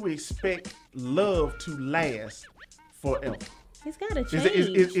 Why do we expect love to last forever? It's gotta Is,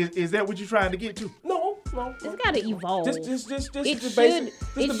 change. is that what you're trying to get to? No. It's gotta evolve. Just It the should- basic, it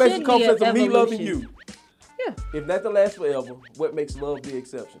the should basic be concept an of me loving evolution. you. Yeah. If nothing lasts forever, what makes love the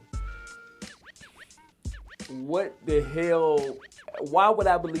exception? What the hell? Why would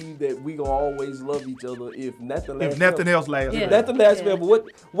I believe that we gonna always love each other if nothing lasts? If nothing else lasts If forever. nothing lasts forever,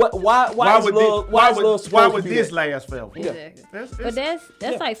 why is would love? thi- Why is love supposed why to would be this that? last forever? Exactly. That's But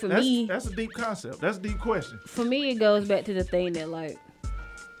that's like for me. That's a deep concept. That's a deep question. For me, it goes back to the thing that like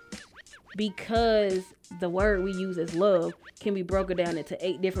because the word we use as love can be broken down into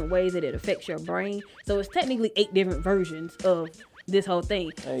 8 different ways that it affects your brain. So it's technically 8 different versions of this whole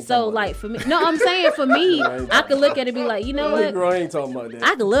thing. So like for me, no, I'm saying for me, I could look at it and be like, you know what? Negro ain't talking about that.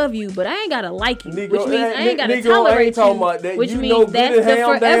 I can love you, but I ain't gotta like you, Negro, which means I ain't gotta Negro tolerate ain't talking you, about that. which You means know good that's and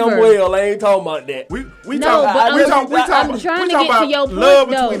the damn forever. well I ain't talking about that. We No, talk, but we I'm talk, we talk, I'm trying we to talk get to about your point, love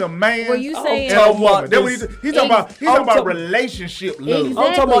though, between a man where you saying- and a woman. That's what this- he's talking about. He's talking about talking- relationship love. Exactly.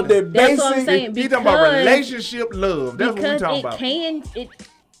 I'm talking about that That's basic. what I'm saying. He's talking about because- relationship love. That's what we're because talking it about.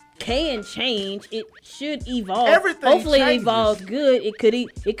 can change. It should evolve. Everything Hopefully changes. it evolves good.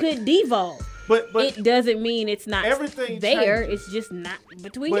 It could devolve. But it doesn't mean it's not everything there. changes. It's just not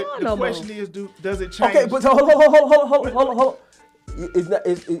between But y'all the no more. question is, does it change? Okay, but hold on. It's not.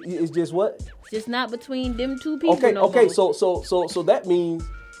 It's just what? It's just not between them two people. Okay, no okay. more. So that means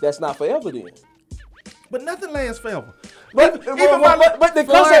that's not forever then. But nothing lasts forever. But the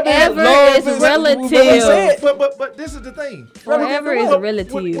concept is Forever love is is relative. But this is the thing. Forever is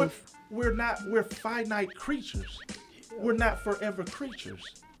relative. We're finite creatures. We're not forever creatures.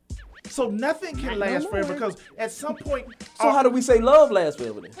 So nothing can Not no last forever more. because at some point. So how do we say love lasts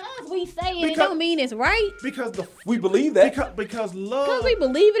forever then? Because we say it, it don't mean it's right. Because we believe that. Because love. Because we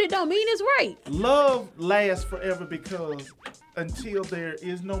believe it don't mean it's right. Love lasts forever because until there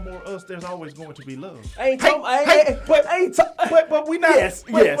is no more us, there's always going to be love. But we not. Yes,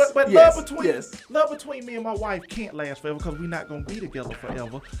 but, yes, but yes, love between me and my wife can't last forever because we're not gonna be together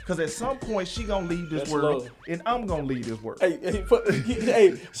forever. Because at some point she gonna leave this That's world love. and I'm gonna leave this world. Hey,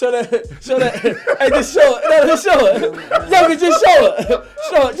 show that. Hey, just show it. No, just show it. Yogi, just show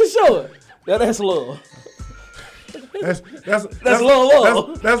it. Just show it. Now that's love. That's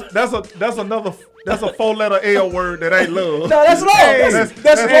love. That's another. That's a 4-letter L word that ain't love. No, that's love. Hey, That's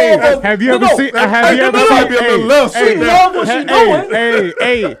love. Have you ever seen? Have you ever might be a little love shit there. love what she doing.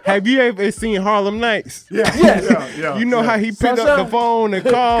 Hey, have you ever seen Harlem Nights? Yeah. You know how he pick up Sunshine. the phone and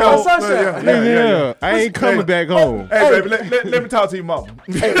call? Sunshine. Yeah. I ain't coming back home. Hey, baby, let me talk to your mama.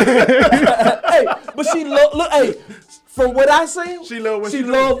 Hey, but she look. Hey, from what I see, She love what she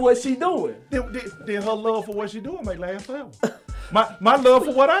love what she doing. Then her love for what she doing may last forever. My love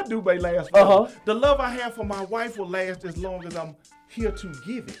for what I do may last forever. The love I have for my wife will last as long as I'm here to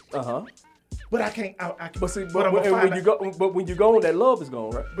give it. But I can't. But see, I'm but gonna when find you go, but when you go on, that love is gone,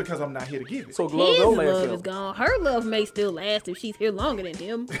 right? because I'm not here to give it. So love His don't last love forever. is gone. Her love may still last if she's here longer than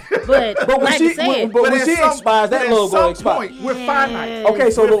him. But, But when like she, I said, but when at she some- expires, but that at love gonna some expire. point, we're finite.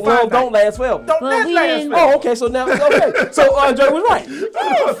 Okay, so We're the love finite. don't last forever. Don't But that we last didn't- forever. Oh, okay. So now, okay. So Andre was right.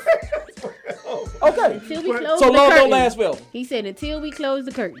 Okay. until we close So the love curtain. don't last forever. He said until we close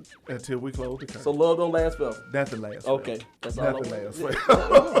the curtain. Until we close the curtain. So love don't last forever. Nothing lasts. Okay, that's all. Nothing I lasts. want.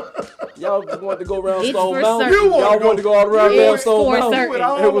 Y'all just wanted to go around It's Stone for Mountain. certain. Y'all wanted to go all around It's damn Stone for Mountain. certain. We went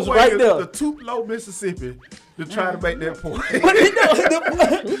all It was the way right to there. the Tupelo, Mississippi, to try to make that point.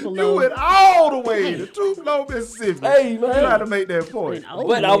 You Tupelo. went all the way to Tupelo, Mississippi. Hey, man. to try to make that point. Went all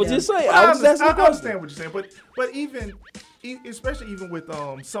But the I way was down. just saying. But I was asking I a question. understand what you're saying, but even especially even with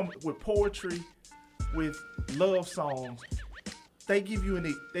with poetry, with love songs, they give you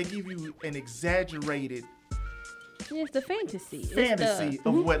an exaggerated It's the fantasy. fantasy It's the,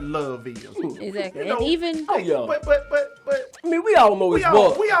 of what love is. Exactly. You know, and even Oh, yeah. But I mean, we all know it's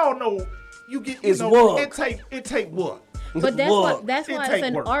what. we all know you get It's know, work. it take what. But that's Work. why that's It why take it's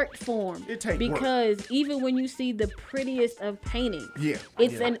an work. art form. It take work. because even when you see the prettiest of paintings, Yeah,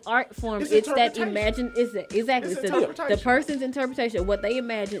 it's yeah. an art form. It's It's that interpretation. exactly It's the interpretation. person's interpretation, what they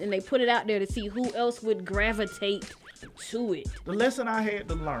imagine, and they put it out there to see who else would gravitate to it. The lesson I had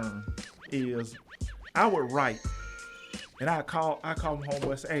to learn is I would write, and I call my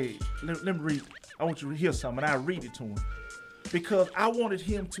homeboy and say, "Hey, let me read. I want you to hear something." And I read it to him. because I wanted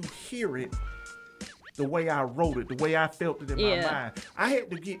him to hear it the way I wrote it, the way I felt it in my mind. I had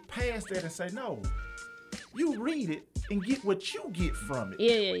to get past that and say, no, you read it and get what you get from it.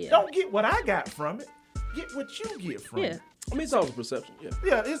 Yeah. Don't get what I got from it. Get what you get from it. I mean, it's all a perception. Yeah.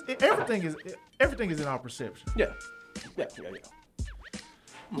 Yeah. Everything is in our perception. Yeah.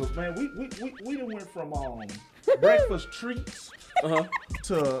 Look, man, we done went from breakfast treats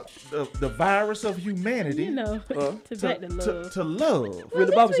to the virus of humanity. To back to love. To love. We're in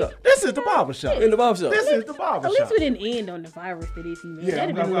the barbershop. This is the barbershop. In the barbershop. This is the barbershop. At least we didn't end on the virus that is humanity. Yeah,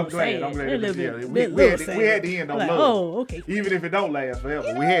 That'd be a little sad. I'm glad. We had to end on love. Oh, okay. Even if it don't last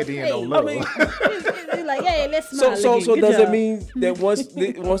forever, we had to end on love. I mean, it's like, hey, let's smile so again. Good does job. it mean that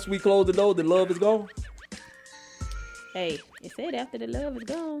once we close the door, the love is gone? Hey, it said after the love is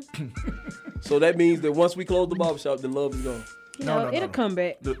gone. So that means that once we close the barbershop, the love is gone. It'll come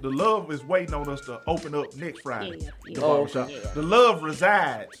back. The love is waiting on us to open up next Friday. Yeah. The barbershop. The love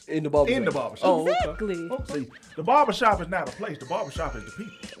resides in the barbershop. Oh, exactly. Okay. See, the barbershop is not a place. The barbershop is the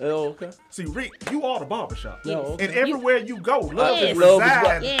people. Oh, okay. See, Rick, you are the barbershop. No, okay. And everywhere you go, love Yes. is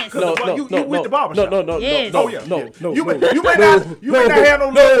resides. Yes. You with the barbershop. No. Yes. Oh yeah. No. You may not have no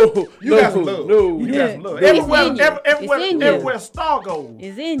love. You got some love. You got some love. Everywhere Star goes,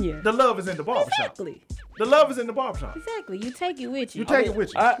 It's in you. the love is in the barbershop. Exactly. The love is in the barbershop. Exactly. You take it with you. You take it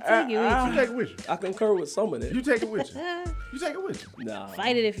with you. I take it with you. I concur with some of that. You take it with you. You take it with you. Nah.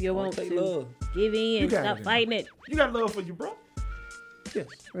 Fight it if you want take to. love. Give in. got Stop it. fighting it. You got love for your bro. Yes.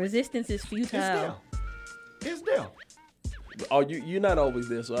 Resistance is futile. It's there. Oh, you're not always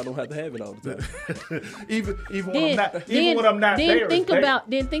there, so I don't have to have it all the time. even when I'm not there. Think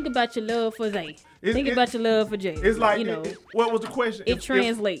about your love for Zay. Think about your love for Jay. It's like what was the question? It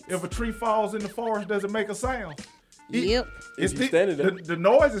translates. If a tree falls in the forest, does it make a sound? Yep. It's you standing there. The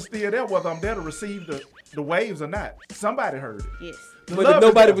noise is still there, whether I'm there to receive the waves or not. Somebody heard it. Yes. But if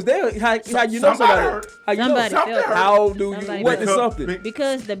nobody was there, how you know somebody heard? How you Somebody know? felt it. How do you? Somebody What is felt something?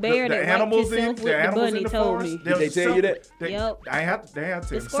 Because the bear that wiped himself with the bunny told me. Did they tell you that? Yep. I have to tell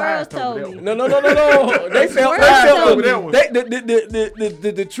The you. squirrels told me. No. They felt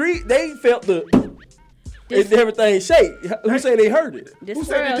the tree. They felt everything shake. Who said they heard it? Who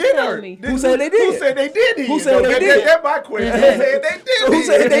said they did heard it? Who said they did? Who said they did hear it? Who said they did? That's my question. Who said they did? Who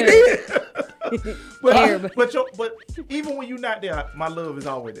said they did? But even when you're not there, my love is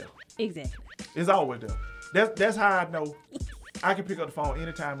always there. Exactly. It's always there. That's how I know I can pick up the phone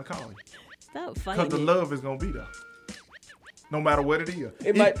anytime and call you. Stop fighting. Because the love is gonna be there. No matter what it is.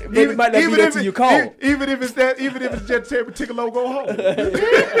 It might not be there till you call. Even if it's just take a logo, go home.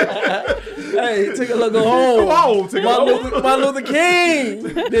 Hey, take a look, go home. Come on, Martin Luther King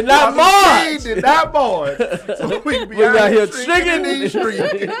did not march. So we can be out here tricking in these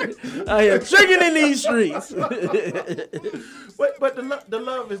streets. Out here tricking in these streets. But the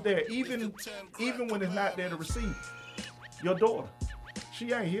love is there, even when it's not there to receive. Your daughter,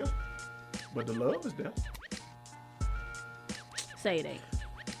 she ain't here, but the love is there. Say it ain't.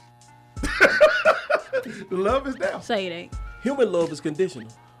 The love is there. Say it ain't. Human love is conditional.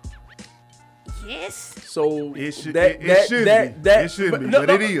 Yes. So it should be, but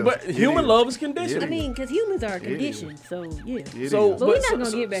it is. But human love is conditional. I mean, because humans are conditioned, so yeah. So, but we're not gonna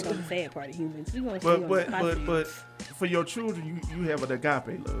get back on the sad part of humans. We're gonna stay on the positive. But for your children, you have an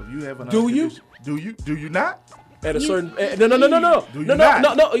agape love. You have an. Do you? Do you not? At a certain no. Do you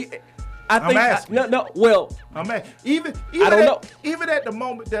not? No. I think I'm asking. Well, I'm mad. Even I don't know. Even at the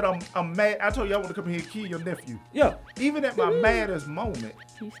moment that I'm mad, I told you I want to come here and kill your nephew. Yeah. Even at my maddest moment,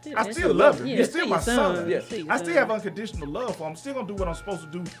 I still still love him. Yeah, He's still my son. Yes. I still have unconditional love for him. I'm still gonna do what I'm supposed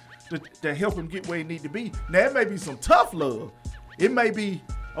to do to help him get where he need to be. Now it may be some tough love. It may be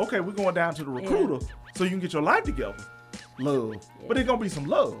okay. We're going down to the recruiter so you can get your life together. Love, but it's gonna be some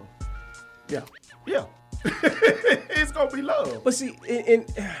love. Yeah. It's gonna be love. But see,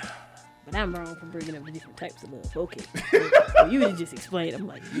 But I'm wrong for bringing up the different types of love. Okay. You just explained. I'm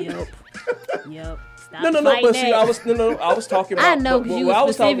like, yep. Stop No. But see, I was talking about. I know because you were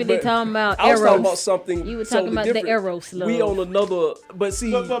specifically talking about Eros. I was talking about something. You were talking about the Eros love. We on another, but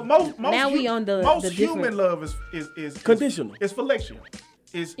see, but most we on the most the human love is conditional. It's fellatio.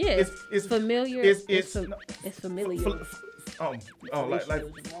 It's familiar. It's familiar. Wrong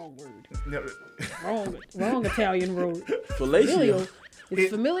word. Wrong Italian word. Fellatio. It's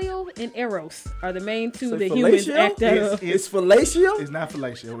familial and eros are the main two that fellatio? humans act out of. It's fellatio? It's not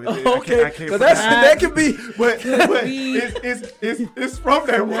fellatio. Okay, because that could be. But it's from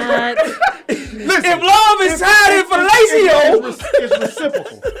that word. If love is tied in fellatio, it's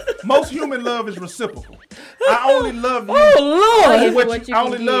reciprocal. Most human love is reciprocal. I only love you. Oh Lord! I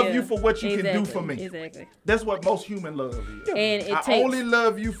only love you for what you can do for me. Exactly. That's what most human love is. And it I takes, only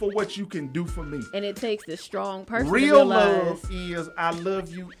love you for what you can do for me. And it takes the strong person. Real to realize, love is I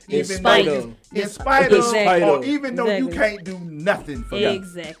love you in spite of, or even though you can't do nothing for me.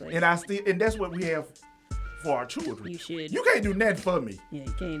 Exactly. And that's what we have for our children. You should. You can't do nothing for me. Yeah,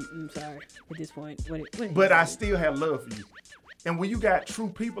 you can't. I'm sorry at this point. But I still have love for you. And when you got true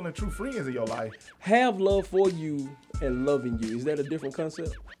people and true friends in your life, have love for you and loving you. Is that a different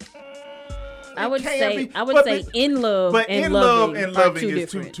concept? I would say in love but and in loving, love and loving are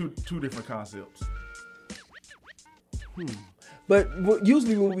is two different concepts. But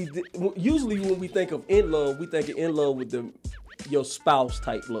usually when we think of in love, we think of in love with your spouse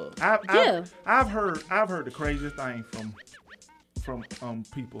type love. I've heard the craziest thing from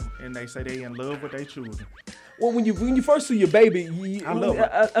people, and they say they in love with their children. Well, when you first see your baby, I love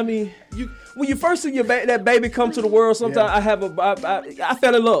it. When you first see that baby come to the world, sometimes I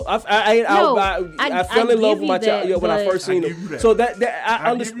fell in love. I fell in love with my child when I first seen him. So that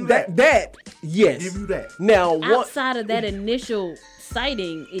I understand that. Yes. I give you that. Now, outside of that initial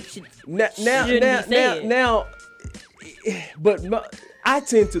sighting, it should now. But I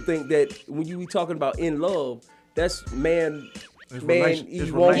tend to think that when you be talking about in love, that's man,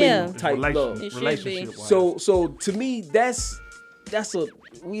 woman type love. It should be. So to me, that's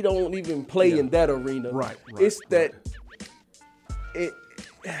we don't even play in that arena. Right. It's that it,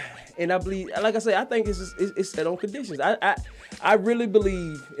 and I believe, like I say, I think it's set on conditions. I really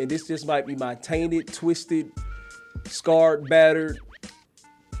believe, and this just might be my tainted, twisted, scarred, battered,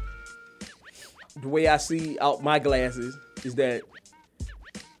 the way I see out my glasses is that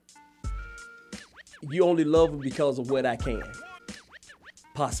you only love them because of what I can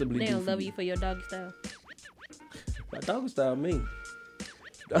possibly do. They don't love you for your doggy style. My doggy style, me.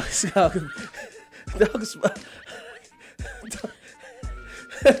 Doggy style. Doggy style.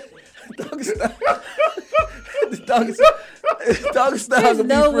 Doggy style. Doggy style. There's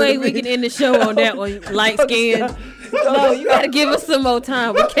no way we can end the show on that one. Light skin. No, you gotta give us some more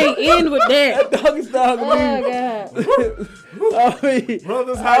time. We can't end with that. Doggy style. Oh God.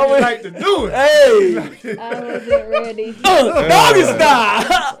 Brothers, how you like to do it? Hey, I wasn't ready. doggy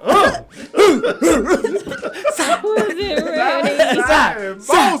style. Wasn't ready.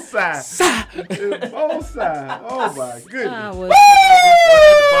 Both sides. Both sides. Oh my goodness. I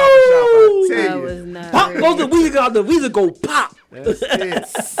was not. Pop goes the Weezer go pop. That's it.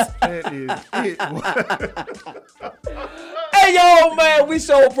 That is it. Hey, yo, man, we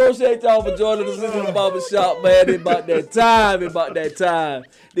so appreciate y'all for joining us in the barbershop, man. It's about that time.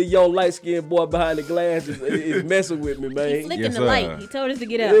 The young light-skinned boy behind the glass is messing with me, man. He's flicking the light. He told us to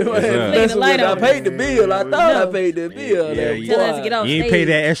get out. Flicking the light I paid the bill. I thought I paid the bill. Tell us to get off You stage. ain't pay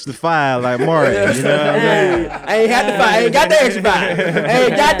that extra $5 like Martin. You know what I'm saying? I ain't had the $5. I ain't got the extra $5. I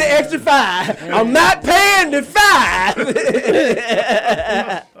ain't got the extra $5. I'm not paying the $5.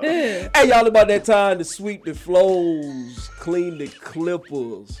 Hey, y'all, about that time to sweep the flows, clean the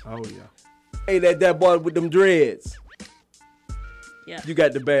clippers. Oh yeah. Hey, that boy with them dreads. Yeah. You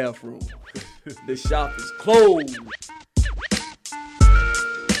got the bathroom. The shop is closed.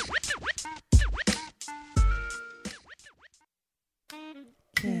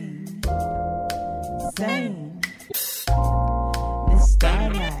 King, sane,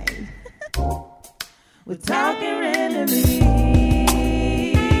 Mr. Night. We're talking randomly.